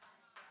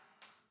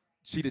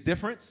 See the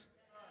difference?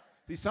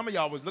 See, some of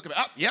y'all was looking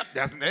at, yep,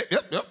 that's it,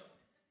 yep.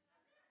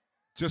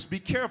 Just be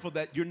careful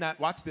that you're not,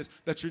 watch this,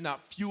 that you're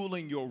not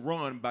fueling your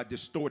run by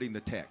distorting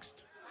the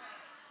text.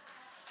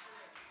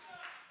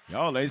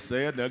 Y'all ain't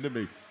saying nothing to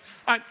me.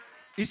 All right.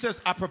 He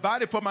says, I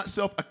provided for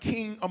myself a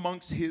king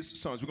amongst his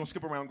sons. We're going to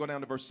skip around, go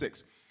down to verse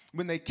 6.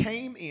 When they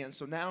came in,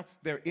 so now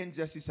they're in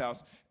Jesse's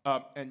house,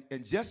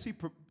 and Jesse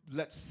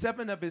let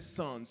 7 of his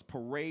sons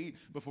parade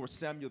before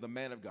Samuel, the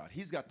man of God.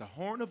 He's got the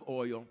horn of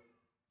oil.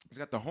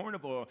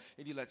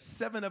 And he let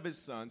 7 of his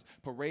sons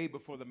parade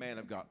before the man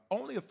of God.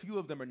 Only a few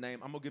of them are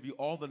named. I'm going to give you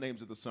all the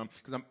names of the son,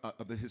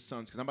 his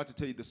sons, because I'm about to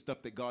tell you the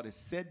stuff that God has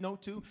said no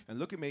to. And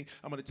look at me,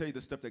 I'm going to tell you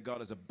the stuff that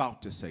God is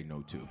about to say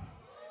no to.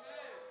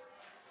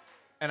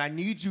 And I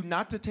need you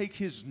not to take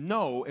his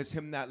no as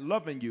him not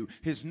loving you.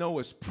 His no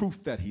is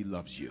proof that he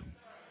loves you.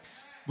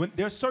 When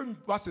there's certain,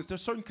 watch this,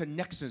 there's certain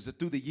connections that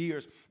through the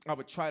years I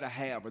would try to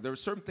have, or there were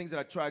certain things that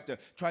I tried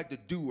to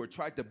do or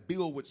tried to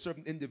build with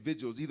certain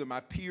individuals, either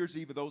my peers,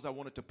 either those I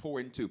wanted to pour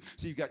into.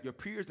 So you got your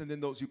peers and then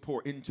those you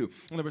pour into.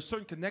 And there were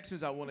certain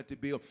connections I wanted to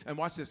build. And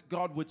watch this,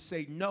 God would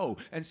say no.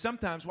 And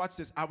sometimes, watch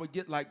this, I would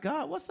get like,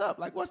 God, what's up?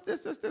 Like, what's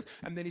this?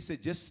 And then he said,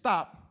 just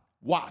stop,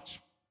 watch.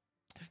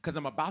 Because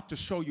I'm about to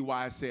show you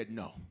why I said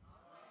no.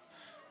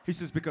 He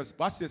says, because,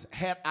 watch this,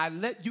 had I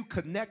let you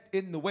connect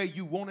in the way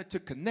you wanted to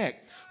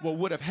connect, what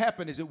would have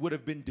happened is it would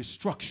have been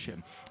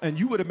destruction. And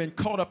you would have been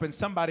caught up in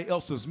somebody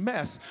else's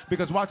mess.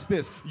 Because, watch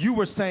this, you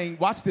were saying,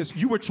 watch this,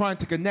 you were trying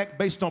to connect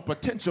based on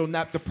potential,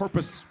 not the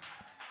purpose,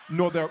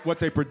 nor what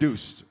they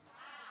produced.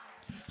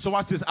 So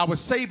watch this. I was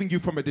saving you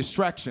from a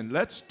distraction.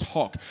 Let's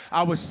talk.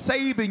 I was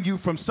saving you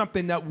from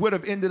something that would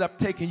have ended up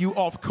taking you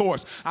off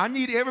course. I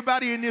need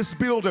everybody in this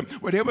building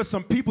where there were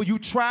some people you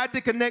tried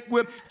to connect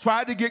with,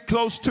 tried to get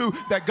close to,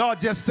 that God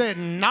just said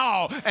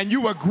no, and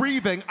you were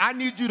grieving. I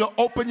need you to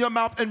open your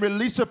mouth and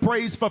release a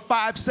praise for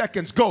 5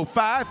 seconds. Go.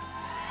 5,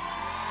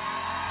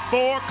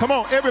 4. Come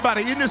on,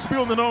 everybody in this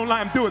building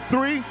online, do it.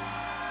 3,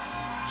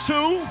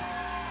 2,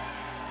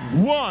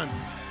 1.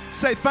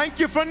 Say thank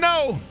you for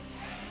no.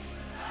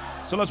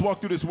 So let's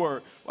walk through this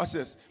word. Watch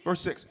this.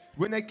 Verse 6.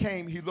 When they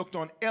came, he looked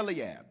on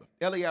Eliab.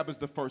 Eliab is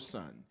the first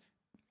son.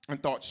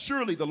 And thought,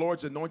 surely the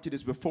Lord's anointed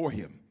is before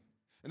him.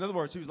 In other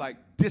words, he was like,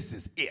 this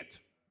is it.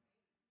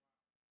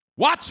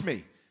 Watch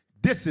me.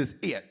 This is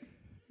it.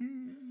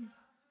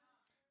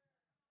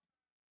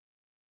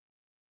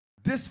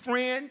 This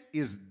friend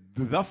is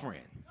the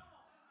friend.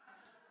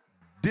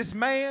 This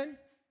man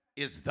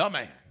is the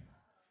man.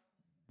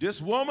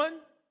 This woman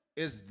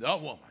is the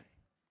woman.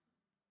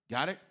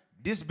 Got it?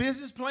 This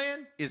business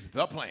plan is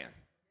the plan.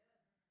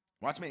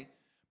 Watch me.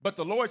 But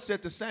the Lord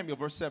said to Samuel,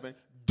 verse 7,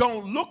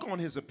 don't look on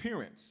his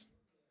appearance.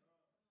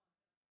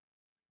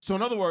 So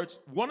in other words,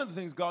 one of the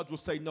things God will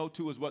say no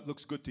to is what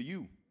looks good to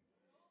you.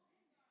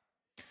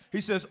 He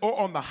says, or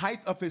on the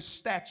height of his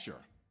stature.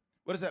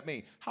 What does that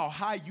mean? How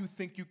high you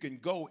think you can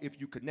go if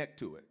you connect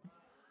to it.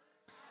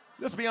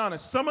 Let's be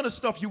honest. Some of the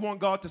stuff you want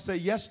God to say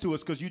yes to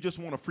is because you just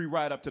want a free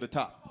ride up to the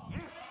top.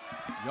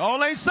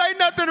 Y'all ain't say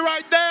nothing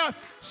right there.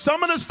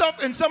 Some of the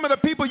stuff and some of the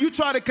people you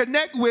try to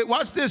connect with,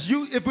 watch this.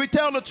 If we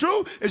tell the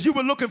truth, is you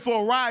were looking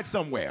for a ride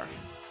somewhere.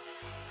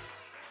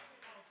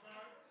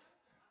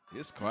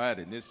 It's quiet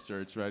in this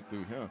church right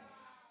through here.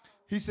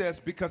 He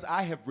says, because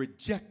I have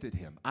rejected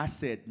him. I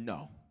said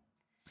no.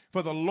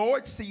 For the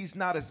Lord sees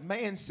not as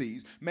man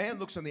sees. Man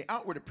looks on the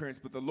outward appearance,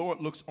 but the Lord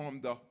looks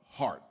on the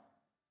heart.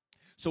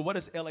 So what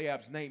does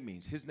Eliab's name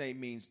mean? His name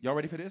means, y'all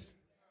ready for this?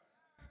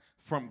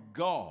 From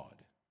God.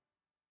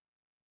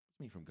 What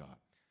do you mean from God?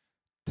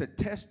 To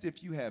test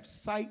if you have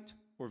sight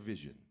or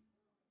vision.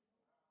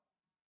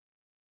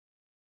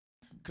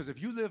 Because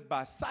if you live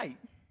by sight,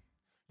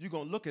 you're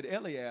going to look at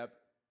Eliab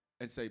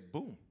and say,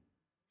 boom.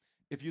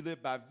 If you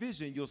live by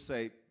vision, you'll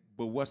say,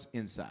 but what's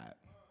inside?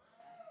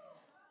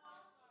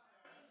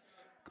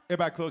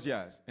 Everybody close your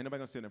eyes. Ain't nobody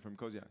going to sit there for me.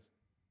 Close your eyes.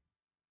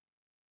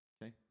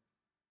 Okay?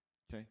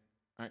 Okay?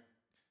 All right.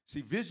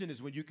 See, vision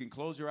is when you can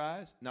close your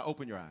eyes. Now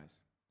open your eyes.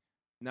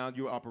 Now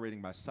you're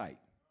operating by sight.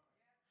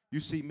 You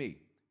see me.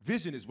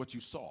 Vision is what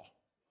you saw.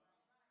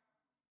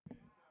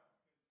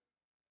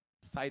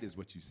 Sight is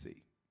what you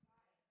see.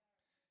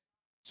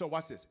 So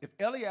watch this. If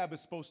Eliab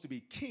is supposed to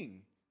be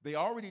king, they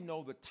already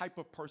know the type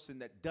of person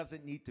that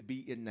doesn't need to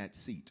be in that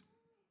seat.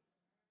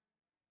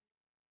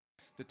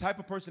 The type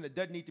of person that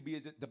doesn't need to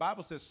be, the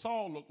Bible says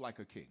Saul looked like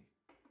a king.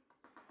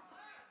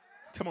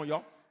 Come on,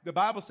 y'all. The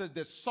Bible says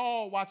that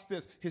Saul, watch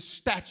this, his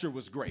stature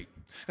was great.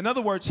 In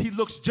other words, he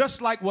looks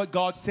just like what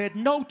God said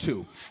no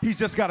to. He's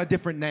just got a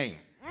different name.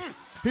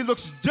 He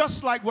looks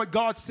just like what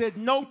God said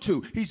no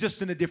to. He's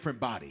just in a different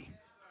body.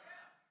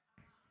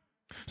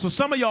 So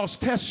some of y'all's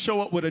tests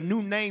show up with a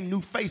new name,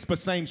 new face, but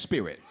same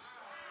spirit.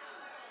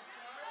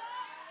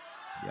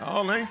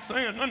 Y'all ain't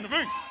saying nothing to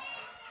me.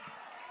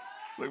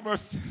 Look at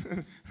verse,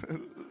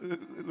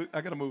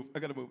 I gotta move.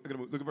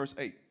 Look at verse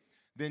 8.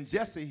 Then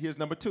Jesse, here's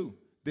number 2.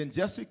 Then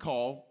Jesse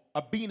called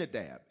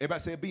Abinadab. Everybody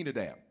say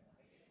Abinadab.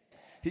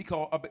 He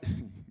called,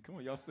 come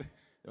on, y'all say,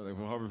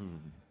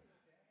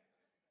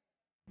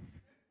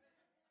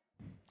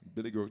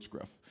 Billy Goat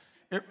Scruff.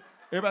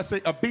 Everybody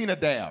say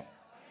Abinadab.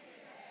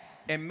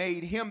 And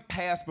made him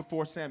pass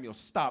before Samuel.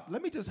 Stop.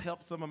 Let me just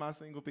help some of my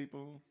single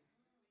people.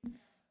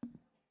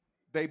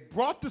 They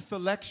brought the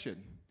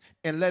selection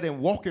and let him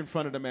walk in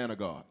front of the man of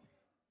God.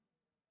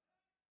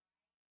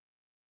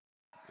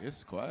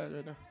 It's quiet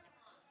right now.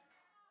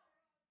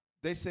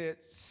 They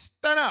said,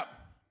 stand up.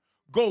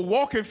 Go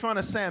walk in front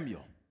of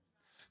Samuel.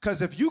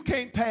 Because if you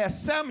can't pass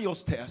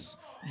Samuel's test,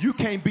 you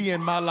can't be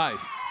in my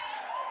life.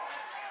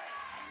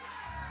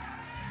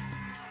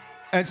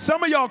 And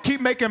some of y'all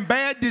keep making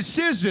bad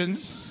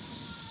decisions.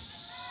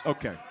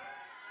 Okay.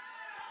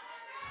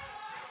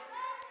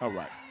 All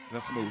right.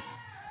 Let's move.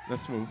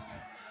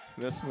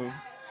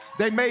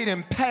 They made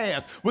him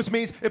pass, which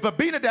means if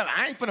Abinadab,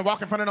 I ain't finna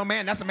walk in front of no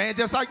man. That's a man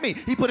just like me.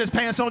 He put his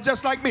pants on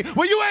just like me.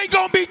 Well, you ain't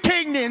gonna be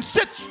king then.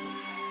 Sit.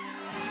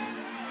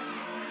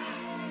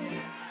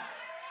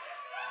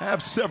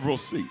 Have several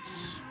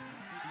seats.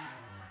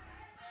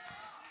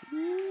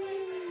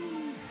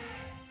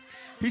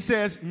 He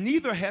says,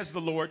 neither has the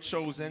Lord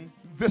chosen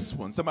this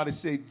one. Somebody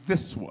say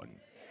this one.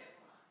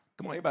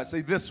 Come on, everybody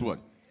say this one.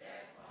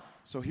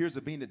 So here's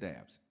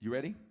Abinadab's. You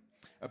ready?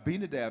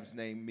 Abinadab's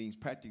name means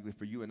practically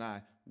for you and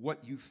I,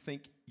 what you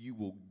think you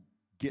will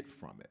get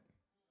from it.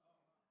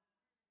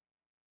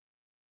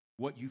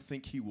 What you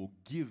think he will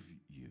give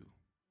you.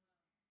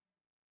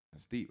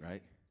 That's deep,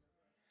 right?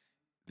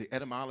 The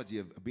etymology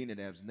of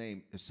Abinadab's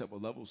name has several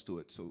levels to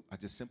it, so I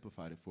just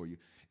simplified it for you.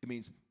 It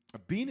means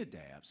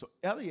Abinadab. So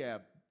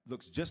Eliab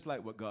looks just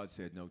like what God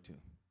said no to.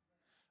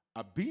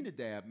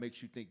 Abinadab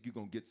makes you think you're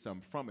going to get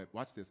something from it.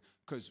 Watch this,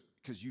 because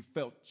you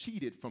felt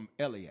cheated from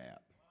Eliab.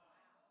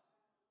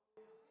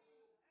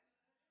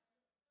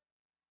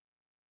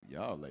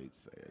 Y'all ain't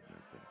saying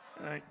nothing.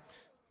 All right,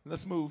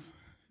 let's move.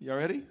 Y'all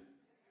ready?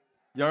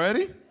 Y'all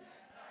ready?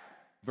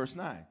 Verse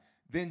 9.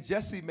 Then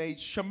Jesse made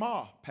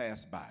Shammah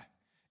pass by.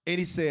 And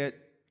he said,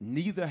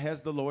 Neither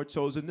has the Lord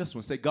chosen this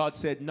one. Say, God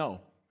said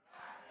no.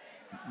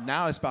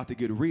 Now it's about to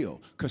get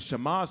real, because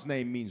Shema's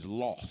name means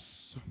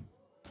loss.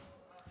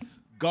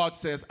 God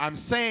says, I'm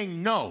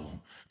saying no,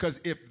 because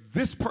if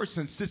this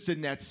person sits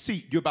in that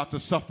seat, you're about to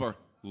suffer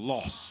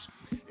loss.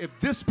 If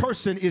this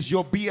person is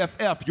your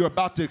BFF, you're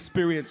about to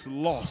experience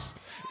loss.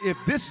 If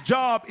this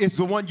job is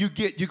the one you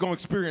get, you're going to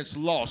experience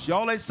loss.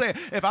 Y'all ain't saying,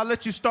 if I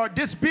let you start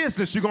this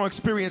business, you're going to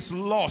experience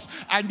loss.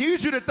 I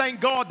need you to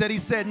thank God that he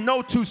said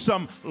no to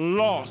some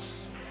loss.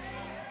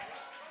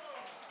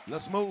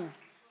 Let's move.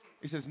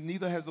 He says,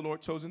 neither has the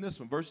Lord chosen this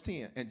one. Verse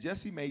 10, and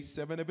Jesse made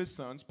 7 of his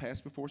sons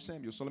pass before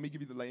Samuel. So let me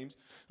give you the names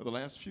of the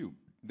last few.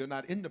 They're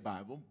not in the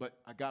Bible, but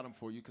I got them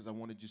for you because I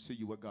wanted you to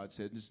see what God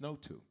said is no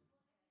to.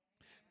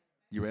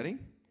 You ready?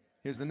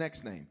 Here's the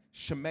next name,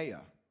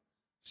 Shemaiah.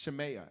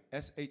 Shemaiah,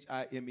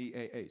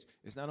 S-H-I-M-E-A-H.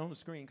 It's not on the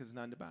screen because it's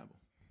not in the Bible.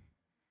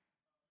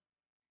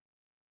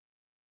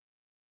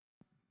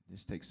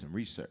 This takes some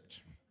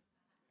research.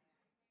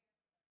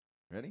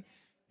 Ready?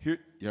 Here,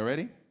 y'all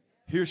ready?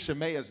 Here's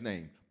Shemaiah's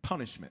name,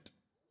 punishment.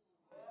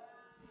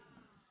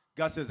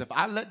 God says, if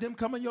I let them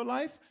come in your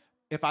life,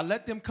 if I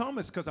let them come,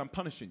 it's because I'm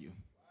punishing you.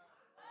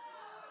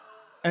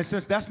 And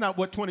since that's not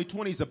what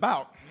 2020 is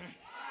about,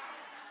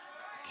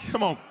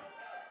 come on,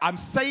 I'm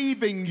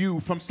saving you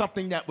from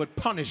something that would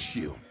punish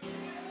you.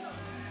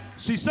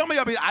 See, some of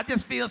y'all be, I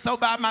just feel so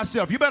by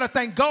myself. You better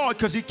thank God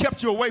because he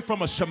kept you away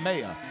from a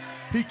Shemaiah.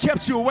 He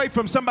kept you away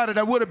from somebody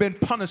that would have been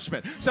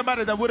punishment,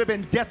 somebody that would have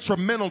been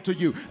detrimental to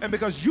you. And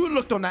because you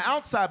looked on the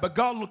outside, but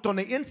God looked on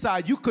the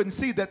inside, you couldn't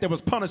see that there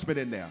was punishment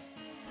in there.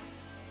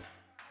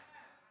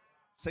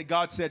 Say,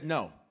 God said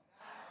no.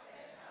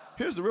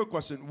 Here's the real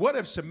question. What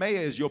if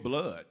Shemaiah is your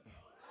blood?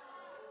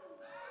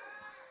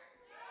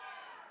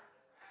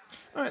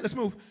 All right, let's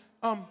move.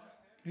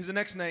 Here's the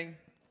next name.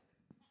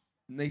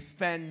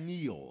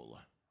 Nathaniel.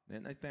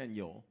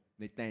 Nathaniel.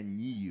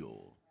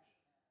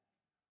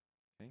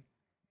 Okay.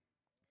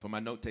 For my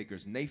note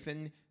takers,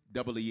 Nathan,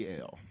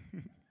 W-E-L.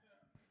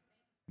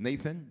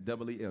 Nathan,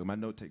 W-E-L. My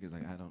note takers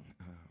like, I don't,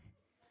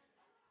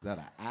 is that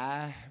an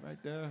I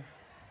right there?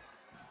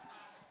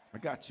 I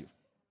got you.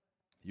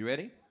 You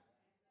ready?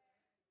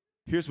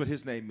 Here's what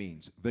his name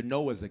means. The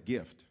no is a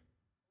gift.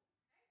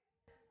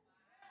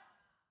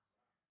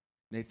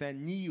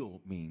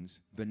 Nathaniel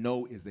means the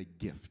no is a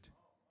gift.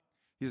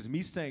 He says,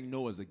 me saying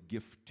no is a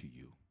gift to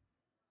you.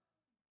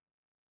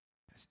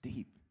 That's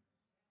deep.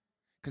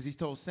 Because he's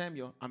told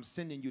Samuel, I'm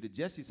sending you to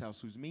Jesse's house,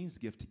 whose means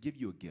gift, to give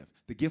you a gift.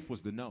 The gift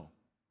was the no.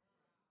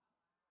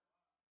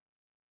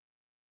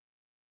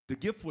 The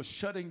gift was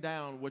shutting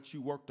down what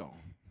you worked on.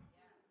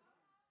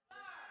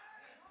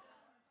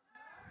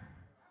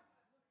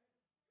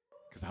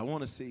 Because I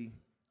want to see,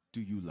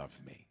 do you love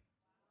me?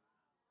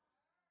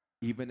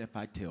 Even if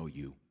I tell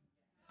you.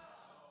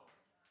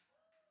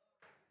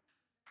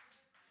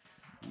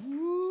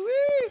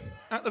 Woo-wee. All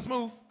right, let's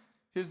move.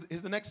 Here's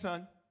the next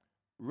son,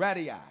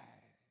 Radii.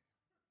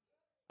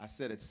 I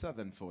said it's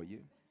southern for you.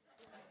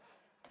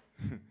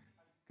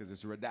 Because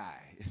it's Radai.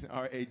 It's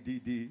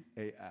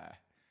R-A-D-D-A-I.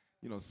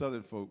 You know,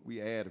 southern folk, we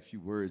add a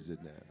few words in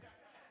there.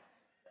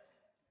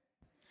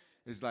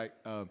 It's like,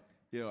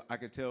 you know, I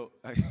can tell,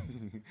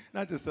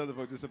 not just southern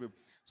folk, just some people.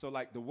 So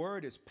like the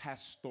word is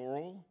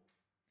pastoral,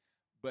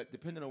 but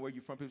depending on where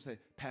you're from, people say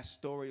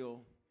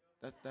pastoral.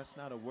 That's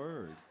not a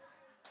word.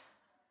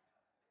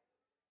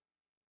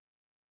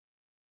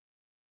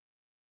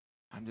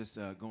 I'm just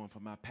going for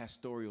my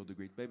pastoral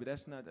degree. Baby,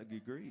 that's not a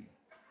degree.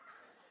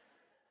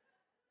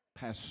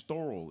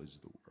 Pastoral is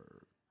the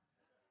word.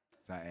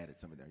 So I added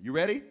some of that. You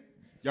ready?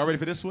 Y'all ready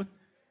for this one?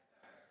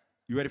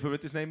 You ready for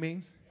what this name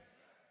means?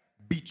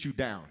 Beat you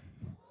down.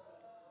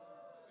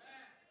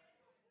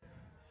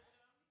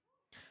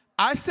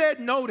 I said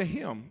no to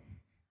him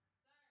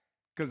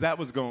because that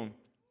was going to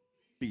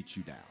beat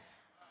you down.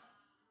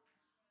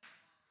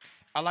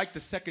 I like the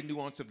second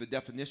nuance of the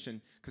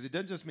definition because it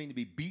doesn't just mean to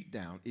be beat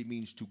down. It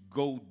means to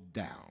go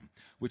down,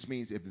 which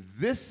means if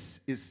this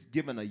is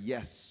given a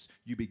yes,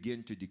 you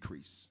begin to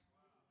decrease.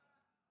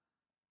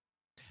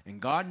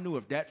 And God knew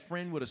if that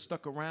friend would have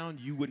stuck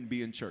around, you wouldn't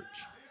be in church.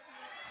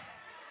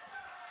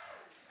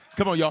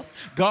 Come on, y'all.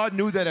 God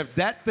knew that if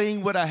that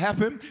thing would have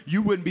happened,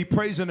 you wouldn't be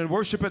praising and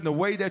worshiping the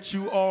way that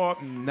you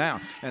are now.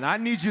 And I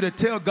need you to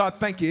tell God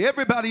thank you.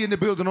 Everybody in the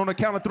building on the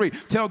count of 3,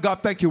 tell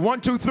God thank you.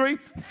 1, 2, 3.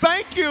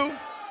 Thank you.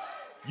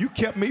 You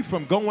kept me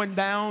from going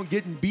down,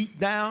 getting beat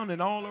down,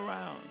 and all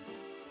around.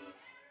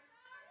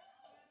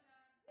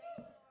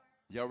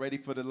 Y'all ready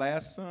for the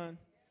last son?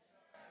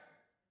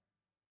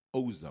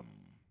 Ozem.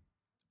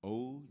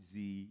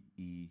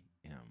 O-Z-E-M.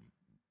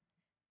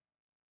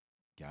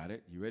 Got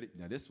it? You ready?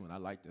 Now this one, I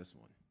like this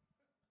one.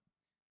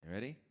 You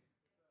ready?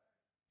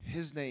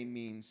 His name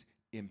means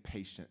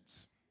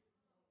impatience.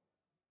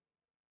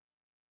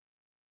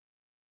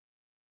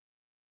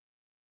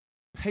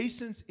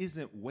 Patience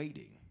isn't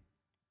waiting.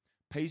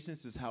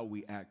 Patience is how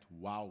we act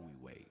while we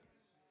wait.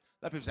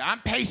 A lot of people say, I'm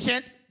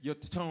patient. Your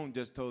tone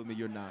just told me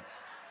you're not.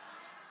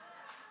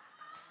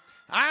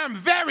 I am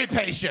very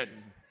patient.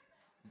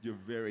 You're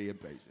very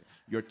impatient.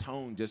 Your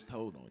tone just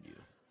told on you.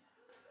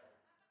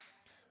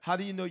 How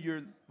do you know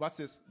watch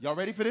this. Y'all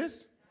ready for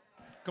this?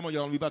 Come on,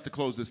 y'all. We about to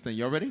close this thing.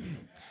 Y'all ready?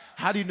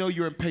 How do you know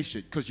you're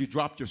impatient? Because you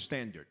dropped your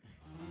standard.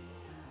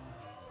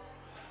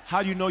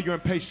 How do you know you're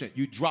impatient?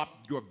 You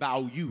drop your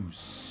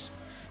values.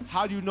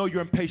 How do you know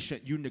you're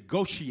impatient? You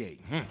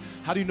negotiate.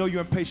 How do you know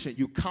you're impatient?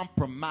 You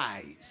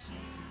compromise.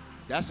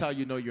 That's how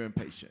you know you're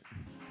impatient.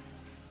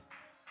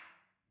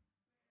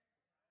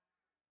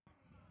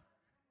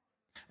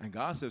 And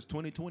God says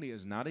 2020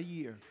 is not a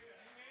year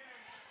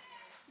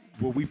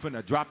where we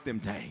finna drop them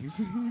things.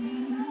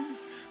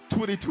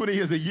 2020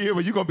 is a year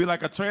where you're going to be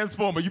like a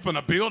transformer. You're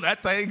finna build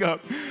that thing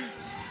up.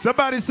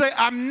 Somebody say,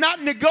 I'm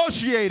not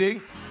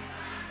negotiating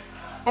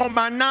on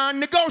my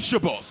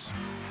non-negotiables.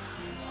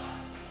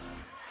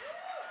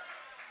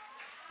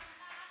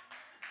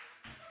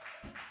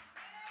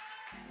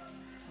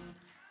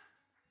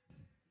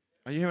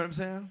 Are you hearing what I'm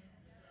saying?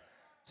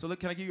 So look,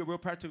 can I give you a real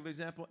practical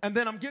example? And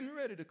then I'm getting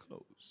ready to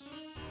close.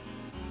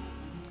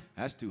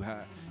 That's too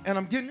high. And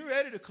I'm getting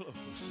ready to close.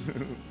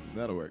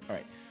 That'll work. All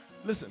right.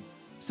 Listen.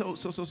 So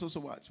watch. Let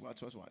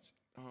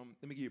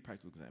me give you a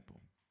practical example.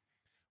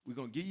 We're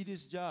going to give you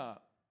this job,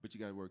 but you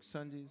got to work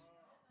Sundays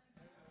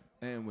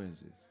and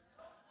Wednesdays.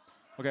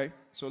 Okay?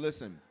 So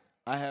listen.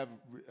 I have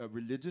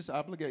religious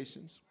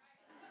obligations.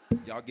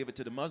 Y'all give it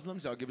to the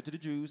Muslims. Y'all give it to the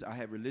Jews. I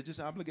have religious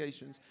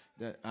obligations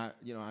that I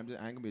ain't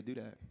going to be able to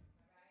do that.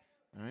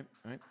 All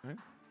right.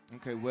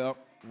 Okay, well,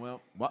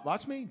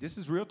 watch me. This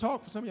is real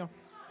talk for some of y'all.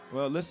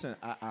 Well, listen,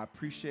 I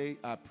appreciate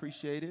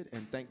it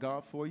and thank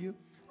God for you.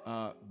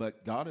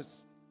 But God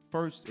is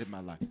first in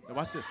my life. Now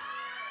watch this.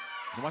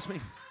 Now watch me.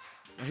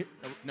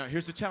 Now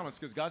here's the challenge,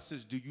 because God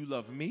says, do you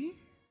love me?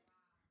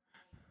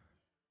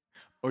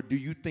 Or do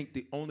you think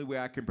the only way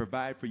I can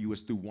provide for you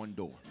is through one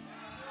door?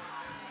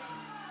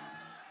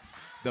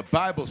 The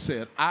Bible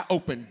said, I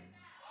open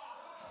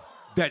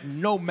that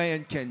no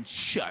man can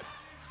shut.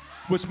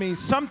 Which means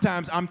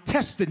sometimes I'm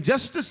testing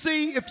just to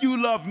see if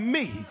you love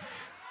me,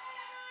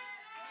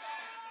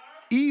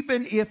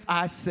 even if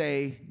I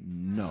say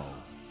no.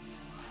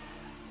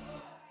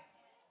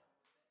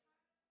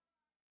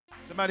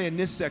 Somebody in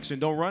this section,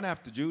 don't run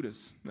after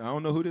Judas. I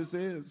don't know who this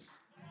is.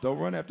 Don't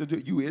run after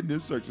Judas. You in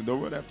this section,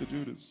 don't run after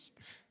Judas.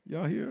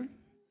 Y'all hear?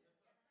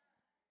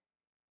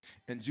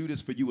 And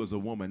Judas for you as a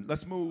woman.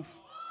 Let's move.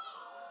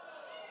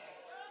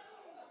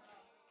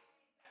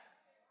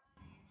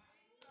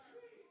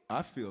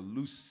 I feel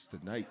loose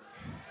tonight.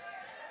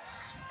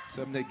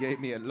 Something they gave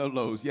me at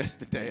Lolo's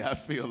yesterday. I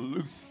feel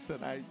loose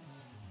tonight.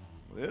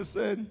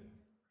 Listen,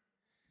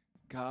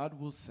 God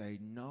will say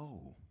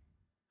no.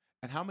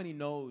 And how many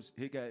no's?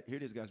 Here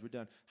it is, guys. We're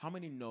done. How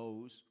many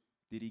no's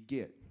did he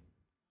get?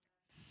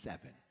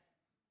 7.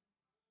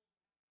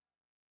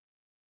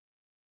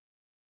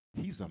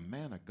 He's a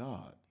man of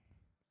God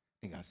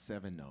and got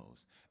 7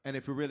 no's. And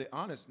if we're really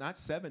honest, not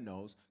 7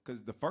 no's,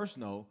 because the first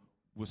no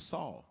was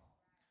Saul.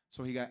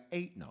 So he got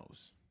 8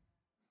 no's.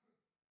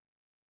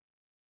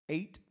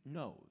 8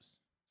 no's.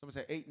 Somebody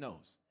say 8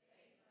 no's.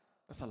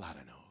 That's a lot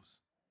of no's.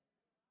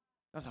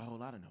 That's a whole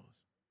lot of no's.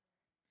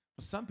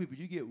 For some people,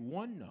 you get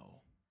 1 no.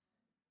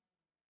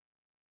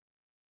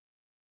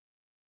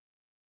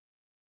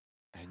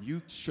 And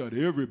you shut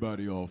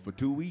everybody off for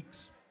 2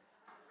 weeks.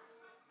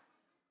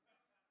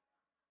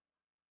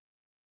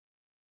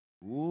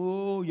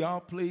 Ooh,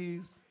 y'all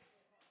please.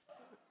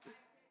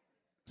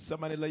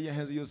 Somebody lay your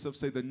hands on yourself,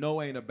 say the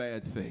no ain't a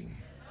bad thing.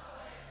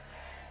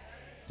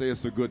 Say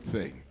it's a good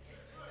thing.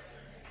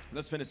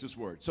 Let's finish this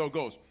word. So it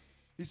goes.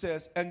 He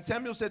says, and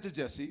Samuel said to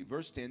Jesse,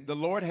 verse 10, the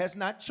Lord has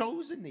not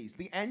chosen these.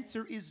 The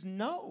answer is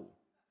no.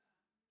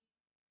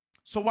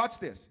 So watch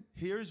this.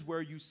 Here's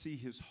where you see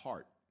his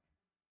heart.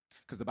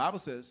 Because the Bible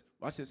says,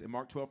 watch this, in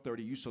Mark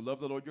 12:30, you shall love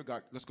the Lord your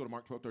God. Let's go to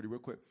Mark 12:30 real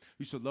quick.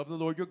 You shall love the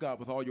Lord your God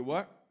with all your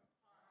what?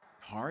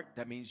 Heart.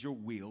 That means your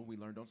will. We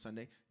learned on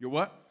Sunday. Your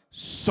what?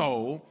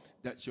 Soul.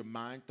 That's your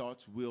mind,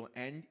 thoughts, will,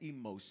 and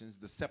emotions.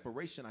 The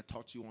separation I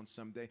taught you on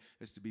Sunday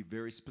is to be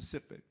very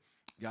specific.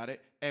 Got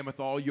it? And with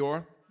all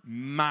your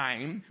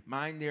mind.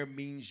 Mind there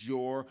means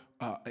your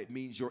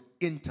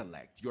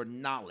intellect, your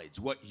knowledge,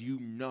 what you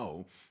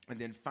know. And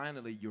then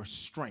finally, your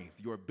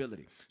strength, your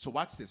ability. So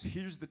watch this.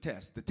 Here's the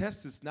test. The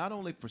test is not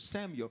only for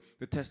Samuel,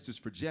 the test is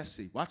for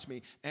Jesse. Watch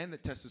me. And the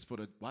test is for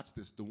the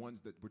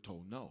ones that were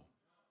told no.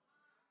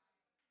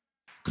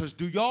 Because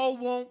do y'all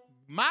want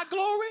my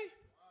glory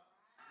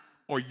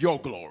or your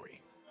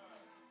glory?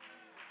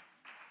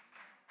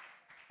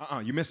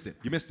 You missed it.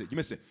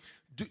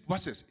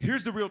 Watch this.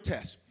 Here's the real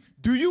test.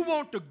 Do you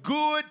want the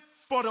good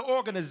for the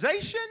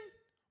organization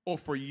or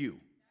for you?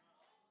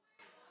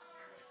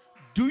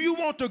 Do you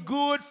want the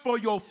good for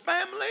your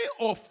family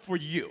or for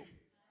you?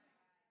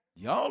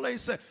 Y'all ain't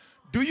saying.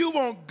 Do you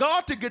want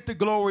God to get the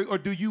glory or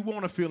do you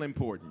want to feel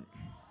important?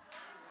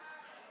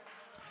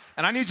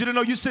 And I need you to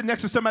know you're sitting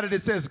next to somebody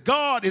that says,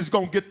 God is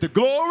going to get the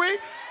glory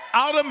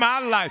out of my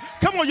life.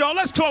 Come on, y'all,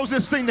 let's close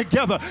this thing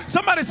together.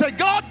 Somebody say,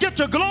 God, get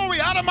your glory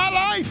out of my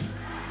life.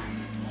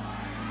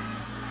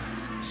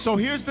 So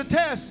here's the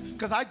test,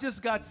 because I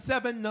just got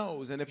 7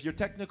 no's, and if you're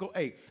technical,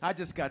 8. I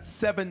just got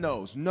 7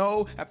 no's.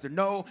 No after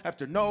no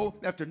after no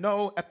after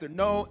no after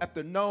no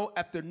after no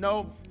after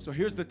no. So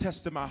here's the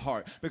test of my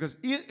heart, because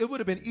it would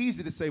have been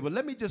easy to say, well,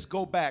 let me just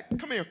go back.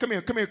 Come here.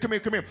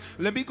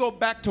 Let me go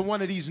back to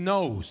one of these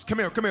no's. Come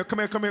here.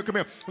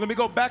 Let me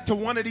go back to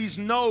one of these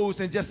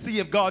no's and just see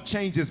if God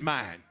changed his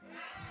mind.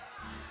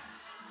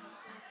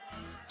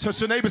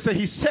 Touch your neighbor, say,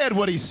 he said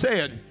what he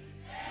said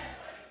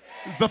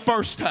the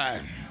first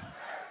time.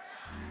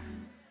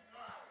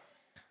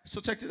 So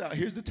check it out.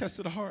 Here's the test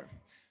of the heart.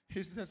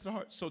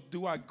 So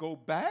do I go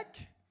back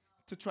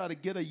to try to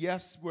get a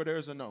yes where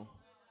there's a no?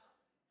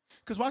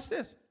 Because watch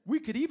this. We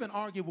could even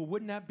argue, well,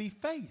 wouldn't that be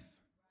faith?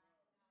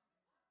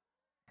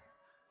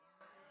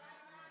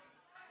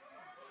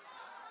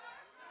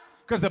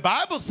 Because the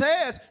Bible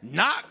says,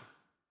 knock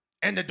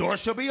and the door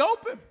shall be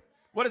open.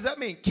 What does that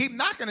mean? Keep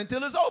knocking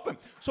until it's open.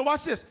 So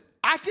watch this.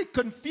 I could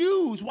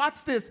confuse,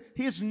 watch this,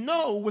 his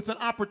no with an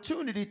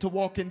opportunity to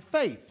walk in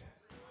faith.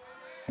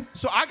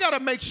 So I got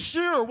to make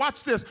sure,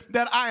 watch this,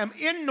 that I am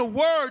in the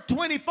word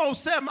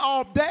 24/7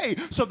 all day,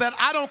 so that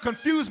I don't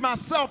confuse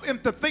myself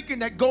into thinking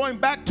that going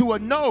back to a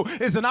no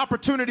is an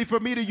opportunity for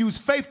me to use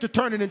faith to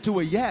turn it into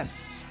a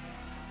yes.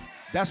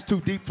 That's too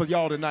deep for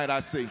y'all tonight,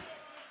 I see.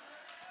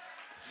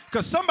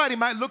 Because somebody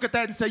might look at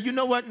that and say, you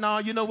know what? No,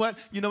 you know what?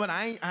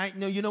 I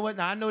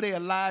know they are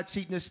lied,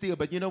 cheating, and steal,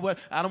 but you know what?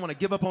 I don't want to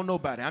give up on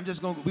nobody. We're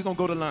going to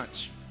go to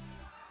lunch.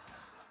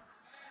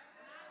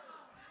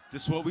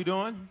 This is what we're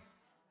doing?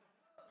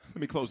 Let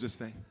me close this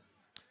thing.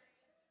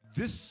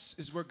 This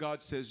is where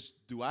God says,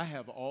 do I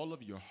have all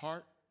of your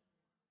heart,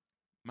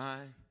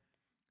 mind,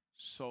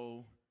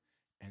 soul,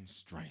 and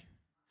strength?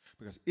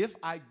 Because if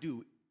I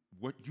do,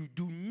 what you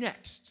do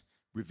next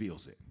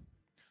reveals it.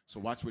 So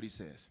watch what he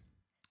says.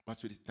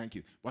 Thank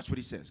you. Watch what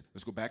he says.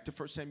 Let's go back to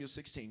 1 Samuel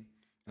 16,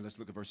 and let's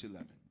look at verse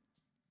 11.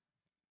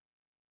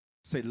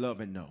 Say love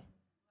and know.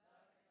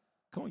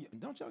 Come on,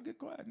 don't y'all get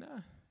quiet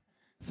now.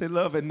 Say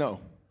love and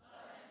know.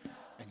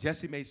 And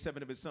Jesse made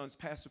 7 of his sons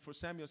pass before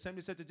Samuel.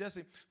 Samuel said to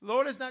Jesse, the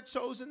Lord has not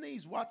chosen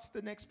these. Watch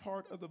the next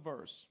part of the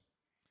verse.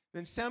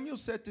 Then Samuel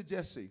said to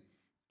Jesse,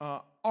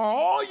 are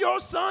all your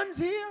sons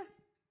here?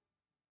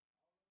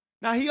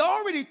 Now he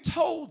already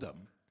told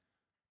them,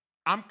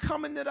 I'm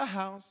coming to the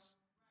house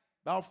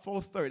about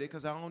 4:30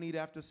 because I don't eat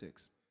after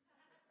 6.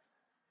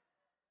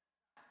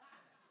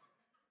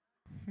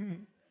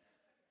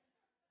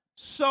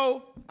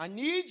 So I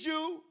need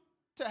you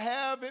to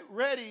have it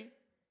ready,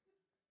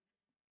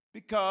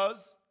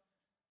 because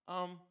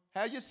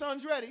have your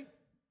sons ready,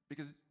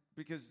 because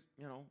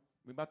you know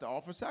we're about to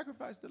offer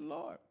sacrifice to the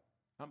Lord.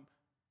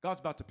 God's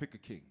about to pick a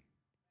king.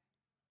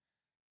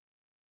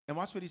 And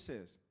watch what he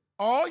says.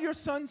 All your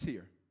sons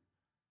here.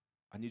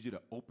 I need you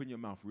to open your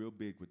mouth real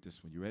big with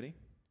this one. You ready?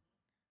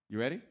 You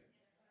ready?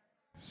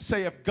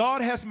 Say, if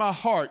God has my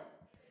heart,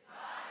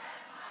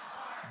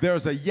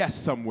 there's a yes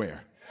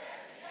somewhere.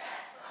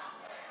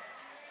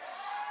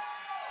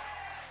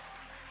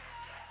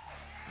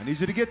 I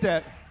need you to get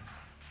that.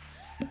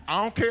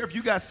 I don't care if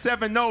you got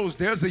 7 no's,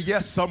 there's a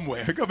yes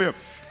somewhere. Come here.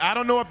 I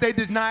don't know if they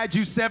denied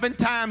you 7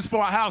 times for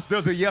a house,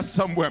 there's a yes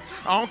somewhere.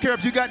 I don't care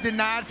if you got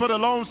denied for the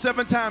loan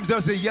 7 times,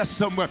 there's a yes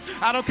somewhere.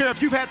 I don't care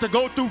if you've had to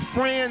go through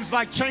friends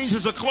like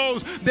changes of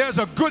clothes, there's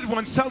a good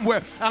one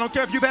somewhere. I don't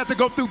care if you've had to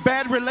go through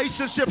bad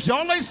relationships,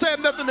 y'all ain't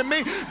saying nothing to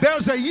me,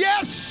 there's a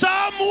yes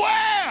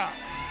somewhere.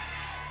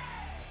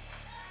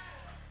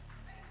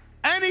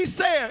 And he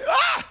said,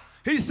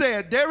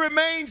 there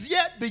remains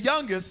yet the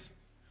youngest,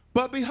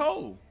 but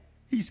behold,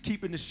 he's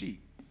keeping the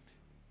sheep.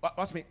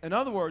 Watch me. In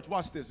other words,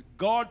 watch this.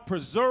 God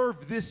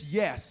preserved this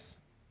yes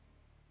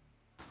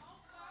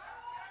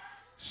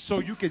so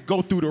you could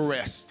go through the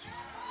rest.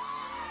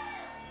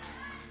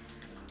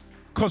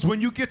 Because when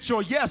you get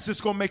your yes,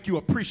 it's going to make you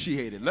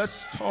appreciate it.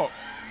 Let's talk.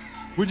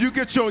 When you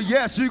get your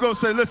yes, you're going to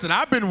say, listen,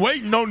 I've been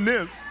waiting on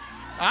this.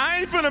 I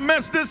ain't finna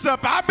mess this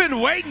up. I've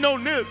been waiting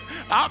on this.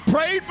 I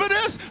prayed for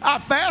this. I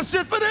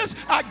fasted for this.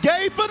 I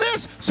gave for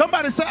this.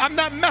 Somebody say, I'm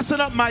not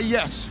messing up my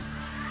yes.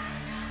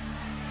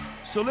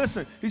 So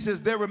listen, he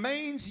says, there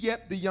remains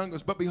yet the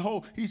youngest, but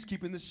behold, he's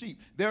keeping the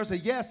sheep. There's a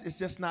yes, it's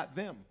just not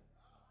them.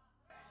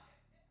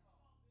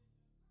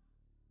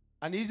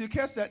 I need you to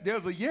catch that.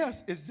 There's a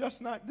yes, it's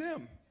just not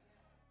them.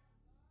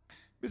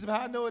 Bishop,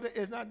 how I know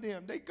it's not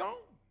them? They gone.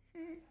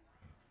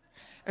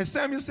 And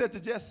Samuel said to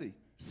Jesse,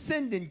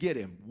 send and get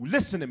him.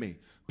 Listen to me.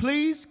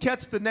 Please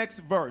catch the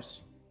next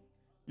verse.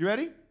 You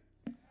ready?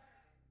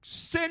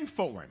 Send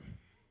for him.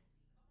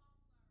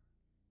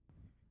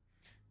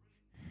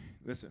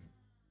 Listen.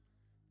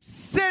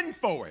 Send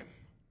for him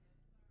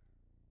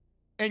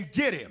and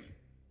get him.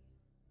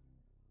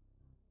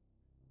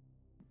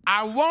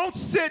 I won't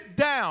sit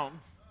down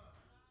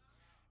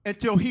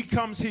until he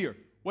comes here.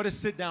 What does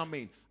sit down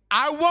mean?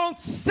 I won't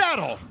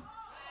settle.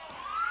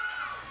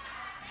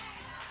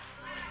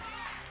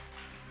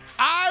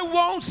 I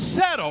won't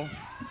settle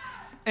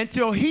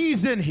until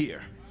he's in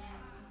here,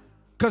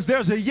 because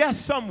there's a yes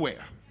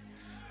somewhere.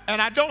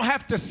 And I don't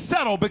have to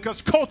settle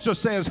because culture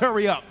says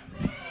hurry up.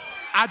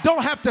 I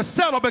don't have to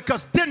settle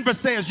because Denver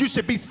says you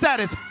should be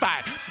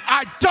satisfied.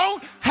 I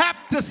don't have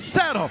to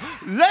settle.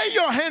 Lay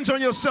your hands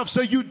on yourself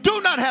so you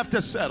do not have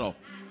to settle.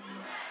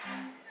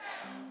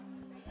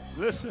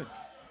 Listen,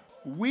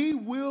 we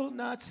will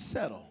not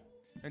settle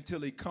until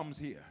he comes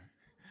here.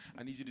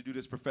 I need you to do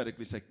this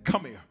prophetically. Say,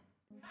 come here.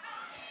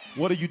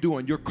 What are you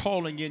doing? You're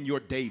calling in your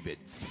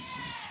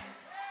Davids.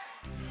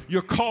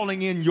 You're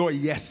calling in your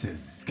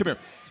yeses. Come here.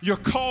 You're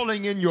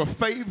calling in your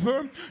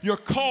favor. You're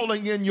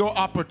calling in your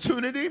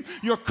opportunity.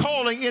 You're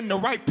calling in the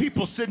right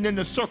people sitting in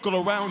the circle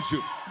around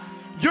you.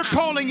 You're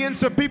calling in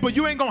some people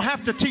you ain't going to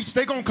have to teach.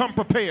 They're going to come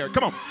prepared.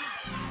 Come on.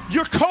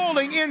 You're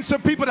calling in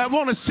some people that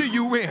want to see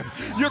you win.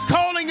 You're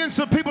calling in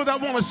some people that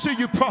want to see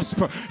you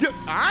prosper.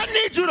 I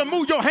need you to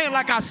move your hand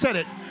like I said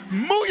it.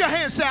 Move your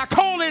hand. Say, I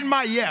call in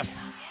my yes.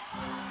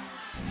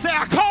 Say,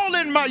 I call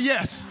in my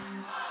yes.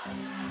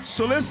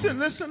 So listen.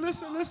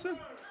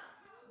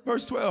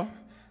 Verse 12.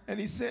 And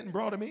he sent and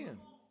brought him in.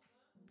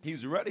 He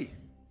was ready.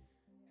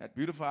 Had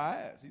beautiful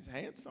eyes. He's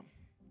handsome.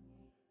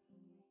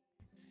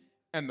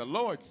 And the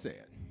Lord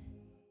said,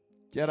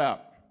 get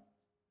up.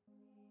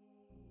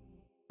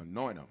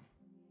 Anoint him.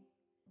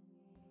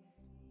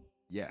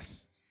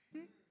 Yes.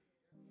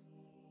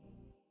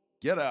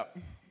 Get up.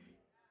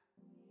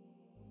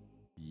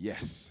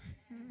 Yes.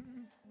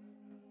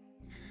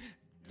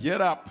 Get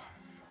up.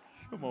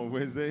 Come on,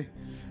 Wednesday.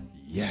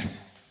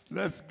 Yes.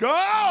 Let's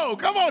go.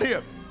 Come on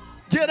here.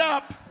 Get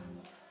up.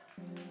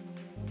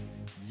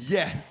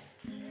 Yes.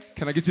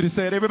 Can I get you to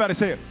say it? Everybody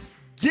say it.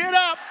 Get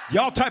up.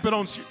 Y'all type it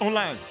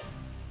online.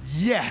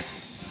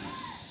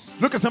 Yes.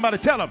 Look at somebody.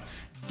 Tell them.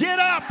 Get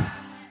up.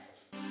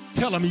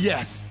 Tell them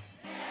yes.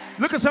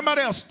 Look at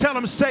somebody else. Tell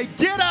them, say,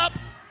 get up.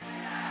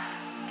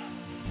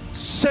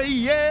 Say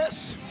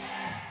yes.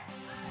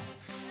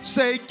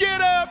 Say,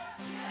 get up.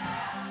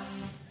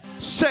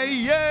 Say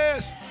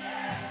yes.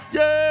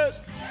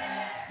 Yes.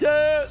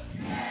 Yes.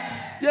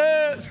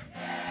 Yes.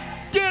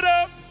 Get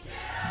up.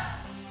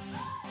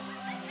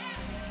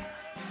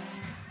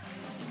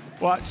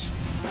 Watch.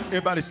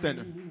 Everybody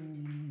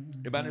standing.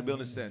 Everybody in the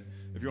building stand.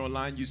 If you're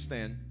online, you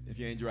stand. If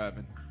you ain't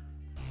driving.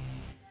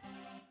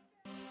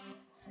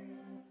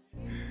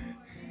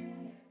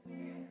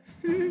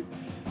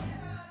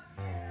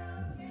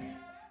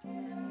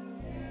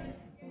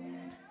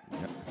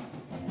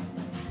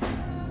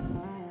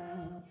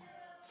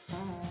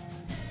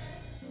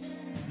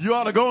 You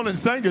ought to go on and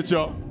sing it,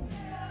 y'all.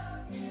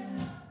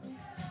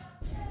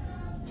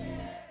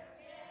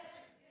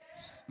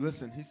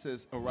 Listen, he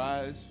says,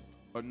 arise,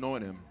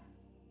 anoint him,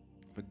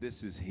 for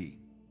this is he.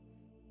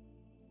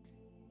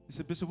 He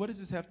said, Bishop, what does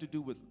this have to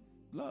do with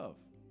love?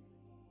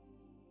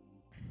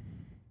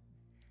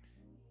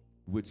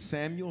 Would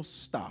Samuel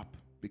stop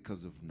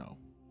because of no?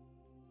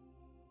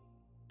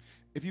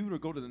 If you were to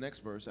go to the next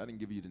verse, I didn't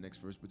give you the next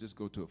verse, but just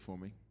go to it for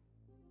me.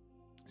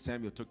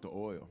 Samuel took the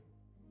oil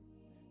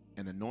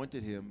and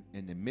anointed him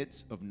in the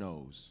midst of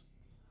no's.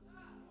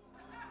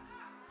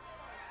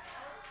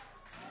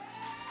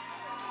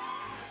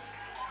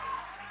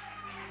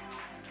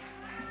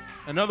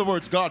 In other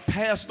words, God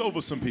passed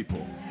over some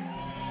people.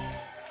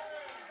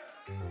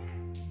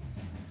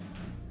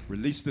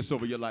 Release this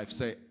over your life.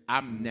 Say,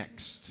 I'm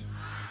next.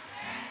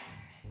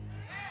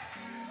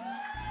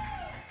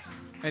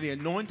 And he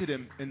anointed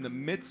him in the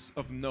midst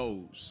of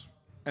no's.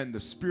 And the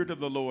Spirit of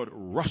the Lord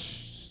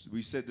rushed,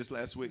 we said this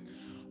last week,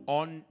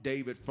 on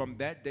David from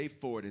that day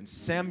forward. And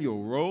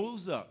Samuel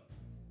rose up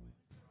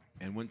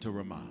and went to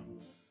Ramah.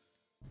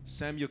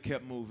 Samuel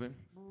kept moving.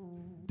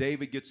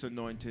 David gets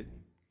anointed.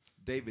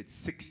 David's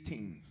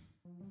 16.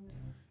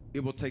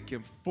 It will take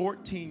him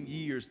 14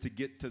 years to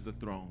get to the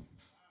throne.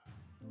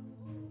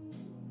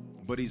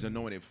 But he's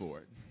anointed for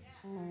it.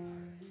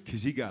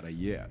 Because he got a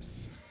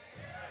yes.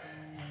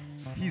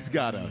 He's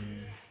got a.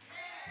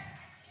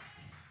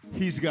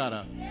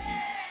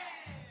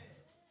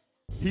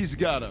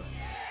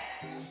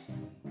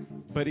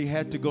 But he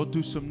had to go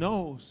through some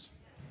no's.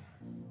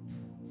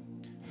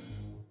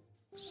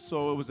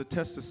 So it was a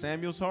test of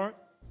Samuel's heart,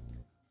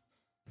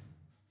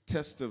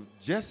 test of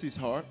Jesse's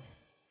heart,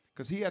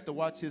 because he had to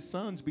watch his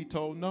sons be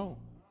told no.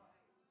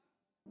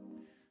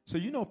 So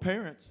you know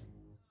parents.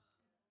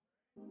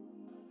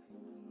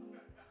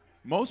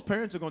 Most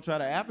parents are going to try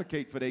to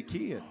advocate for their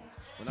kid.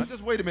 Well, now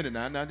just wait a minute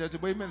now.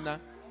 Just wait a minute now.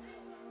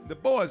 The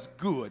boy's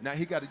good. Now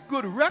he got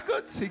good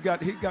records. He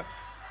got.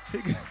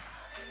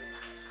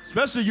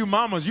 Especially you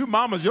mamas.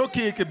 Your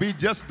kid could be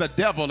just the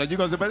devil. And you're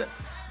going to say, but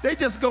they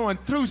just going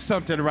through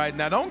something right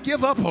now. Don't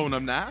give up on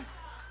them now.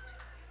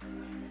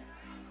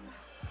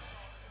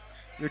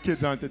 Your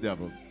kids aren't the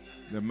devil.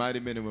 They're mighty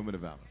men and women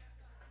of valor.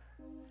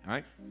 All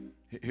right?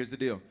 Here's the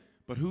deal.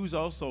 But whose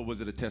also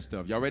was it a test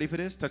of? Y'all ready for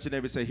this? Touch your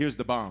neighbor and say, here's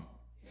the bomb.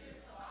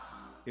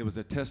 It was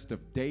a test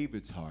of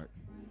David's heart.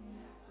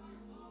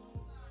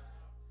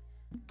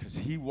 Because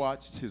he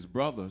watched his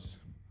brothers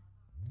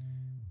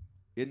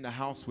in the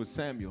house with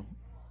Samuel.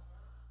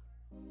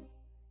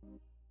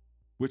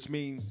 Which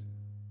means,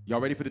 y'all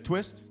ready for the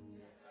twist?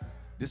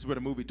 This is where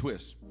the movie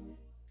twists.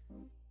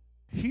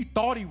 He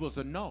thought he was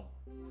a no.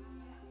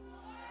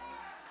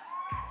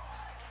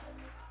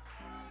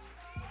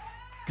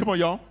 Come on,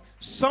 y'all.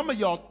 Some of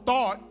y'all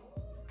thought,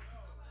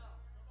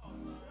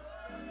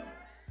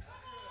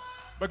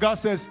 but God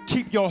says,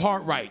 keep your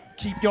heart right.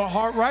 Keep your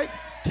heart right.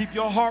 Keep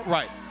your heart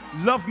right.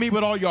 Love me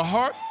with all your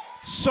heart,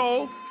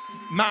 soul,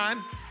 mind,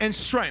 and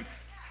strength.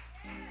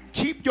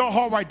 Keep your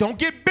heart right. Don't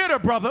get bitter,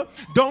 brother.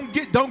 Don't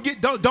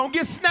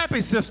get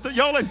snappy, sister.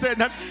 Y'all ain't said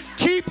that.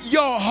 Keep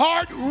your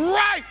heart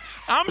right.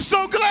 I'm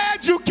so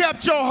glad you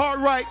kept your heart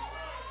right.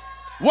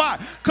 Why?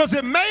 Because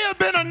it may have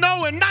been a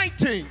no in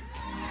 19.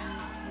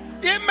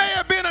 It may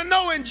have been a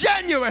no in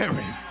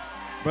January.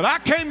 But I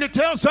came to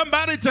tell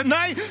somebody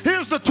tonight,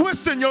 here's the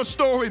twist in your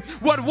story.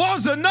 What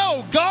was a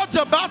no, God's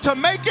about to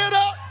make it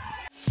up.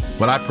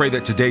 Well, I pray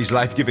that today's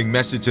life-giving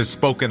message has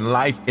spoken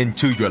life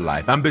into your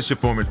life. I'm Bishop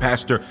Foreman,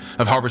 pastor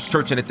of Harvest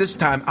Church, and at this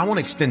time, I want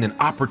to extend an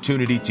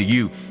opportunity to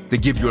you to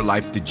give your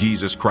life to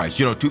Jesus Christ.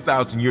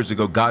 2,000 years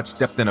ago, God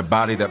stepped in a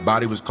body. That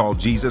body was called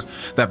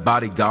Jesus. That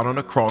body got on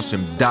a cross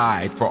and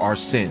died for our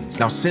sins.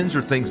 Now, sins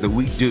are things that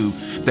we do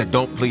that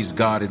don't please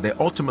God, and they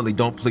ultimately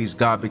don't please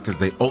God because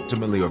they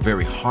ultimately are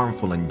very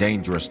harmful and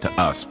dangerous to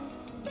us.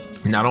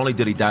 Not only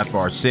did he die for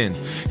our sins,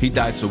 he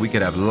died so we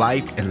could have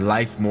life and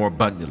life more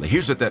abundantly.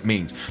 Here's what that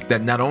means,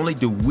 that not only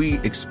do we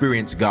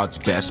experience God's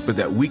best, but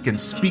that we can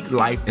speak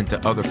life into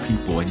other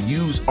people and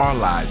use our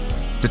lives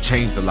to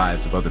change the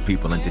lives of other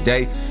people. And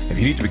today, if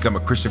you need to become a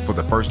Christian for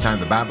the first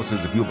time, the Bible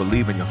says if you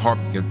believe in your heart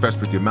and confess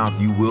with your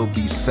mouth, you will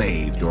be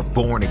saved or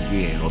born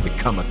again or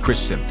become a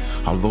Christian.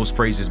 All of those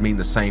phrases mean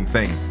the same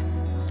thing.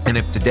 And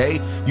if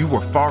today you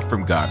were far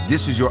from God,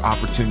 this is your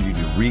opportunity to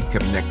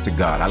reconnect to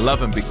God. I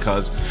love him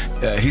because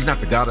he's not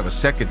the God of a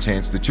second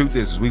chance. The truth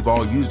is we've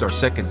all used our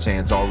second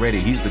chance already.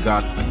 He's the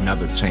God of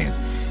another chance.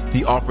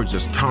 He offers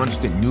us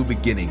constant new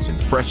beginnings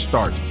and fresh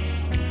starts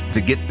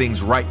to get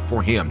things right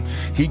for him.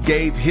 He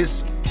gave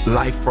his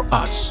life for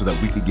us so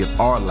that we could give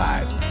our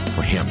lives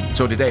for him.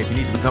 So today, if you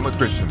need to become a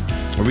Christian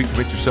or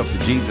recommit yourself to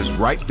Jesus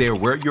right there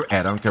where you're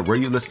at, I don't care where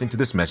you're listening to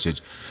this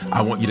message,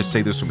 I want you to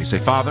say this with me. Say,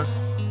 Father,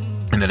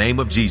 in the name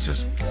of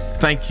Jesus,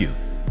 thank you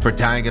for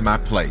dying in my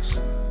place.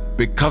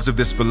 Because of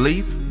this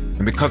belief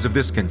and because of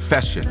this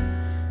confession,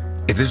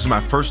 if this is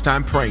my first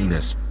time praying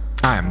this,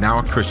 I am now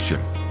a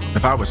Christian.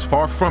 If I was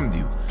far from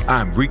you,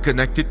 I am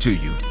reconnected to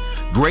you.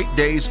 Great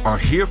days are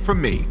here for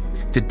me.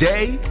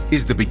 Today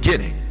is the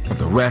beginning of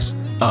the rest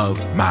of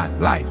my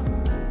life.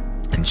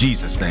 In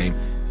Jesus' name,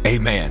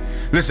 amen.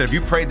 Listen, if you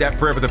prayed that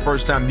prayer for the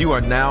first time, you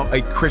are now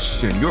a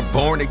Christian. You're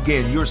born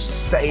again. You're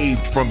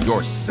saved from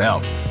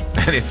yourself.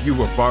 And if you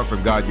were far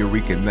from God, you're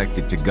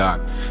reconnected to God.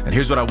 And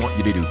here's what I want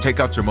you to do. Take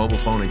out your mobile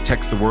phone and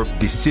text the word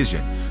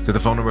decision to the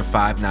phone number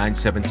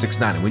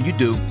 59769. And when you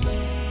do,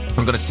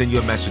 I'm going to send you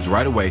a message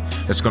right away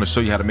that's going to show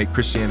you how to make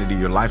Christianity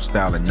your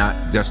lifestyle and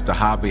not just a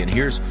hobby. And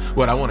here's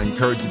what I want to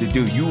encourage you to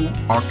do. You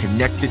are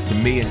connected to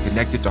me and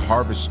connected to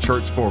Harvest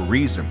Church for a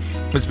reason.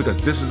 It's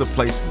because this is the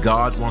place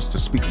God wants to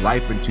speak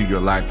life into your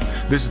life.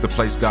 This is the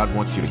place God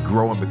wants you to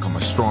grow and become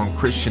a strong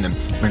Christian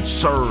and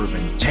serve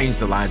and change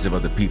the lives of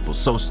other people.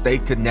 So stay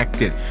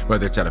connected,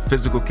 whether it's at a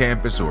physical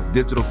campus or a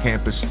digital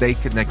campus. Stay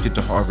connected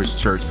to Harvest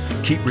Church.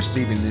 Keep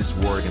receiving this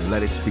word and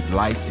let it speak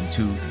life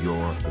into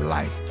your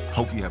life.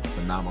 Hope you have a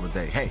phenomenal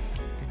day. Hey,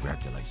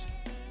 congratulations.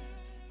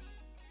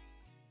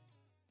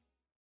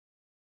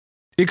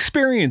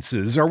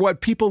 Experiences are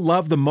what people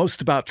love the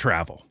most about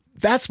travel.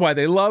 That's why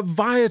they love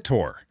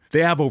Viator.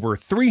 They have over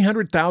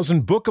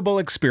 300,000 bookable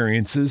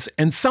experiences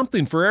and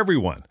something for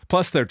everyone.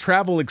 Plus, their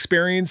travel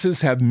experiences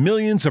have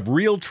millions of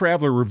real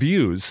traveler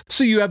reviews,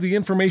 so you have the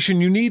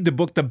information you need to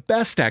book the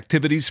best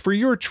activities for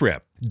your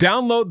trip.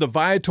 Download the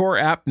Viator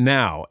app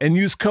now and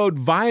use code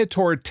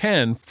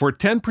Viator10 for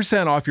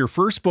 10% off your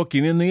first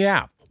booking in the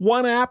app.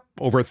 One app,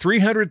 over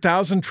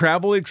 300,000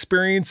 travel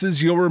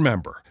experiences you'll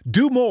remember.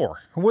 Do more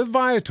with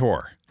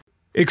Viator.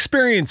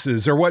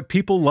 Experiences are what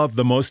people love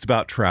the most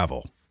about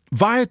travel.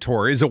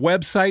 Viator is a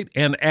website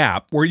and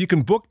app where you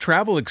can book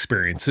travel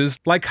experiences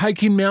like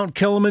hiking Mount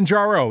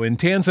Kilimanjaro in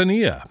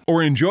Tanzania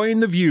or enjoying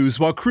the views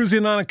while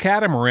cruising on a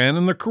catamaran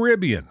in the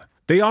Caribbean.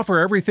 They offer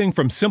everything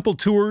from simple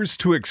tours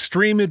to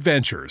extreme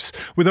adventures.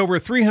 With over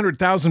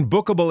 300,000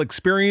 bookable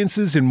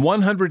experiences in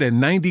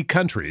 190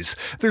 countries,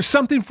 there's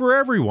something for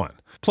everyone.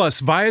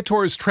 Plus,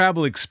 Viator's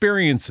travel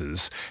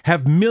experiences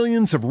have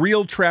millions of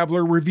real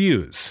traveler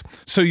reviews,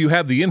 so you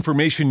have the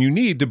information you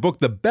need to book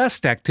the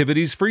best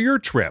activities for your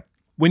trip.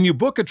 When you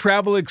book a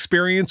travel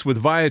experience with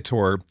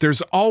Viator,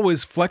 there's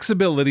always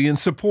flexibility and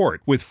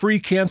support with free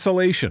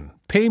cancellation,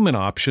 payment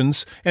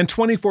options, and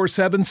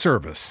 24/7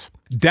 service.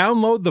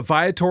 Download the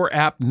Viator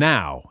app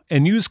now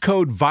and use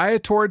code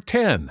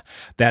Viator10.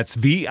 That's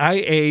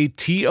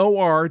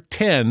Viator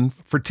 10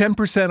 for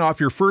 10% off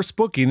your first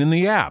booking in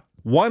the app.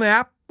 One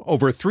app,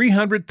 over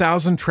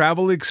 300,000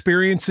 travel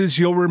experiences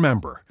you'll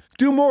remember.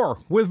 Do more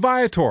with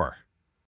Viator.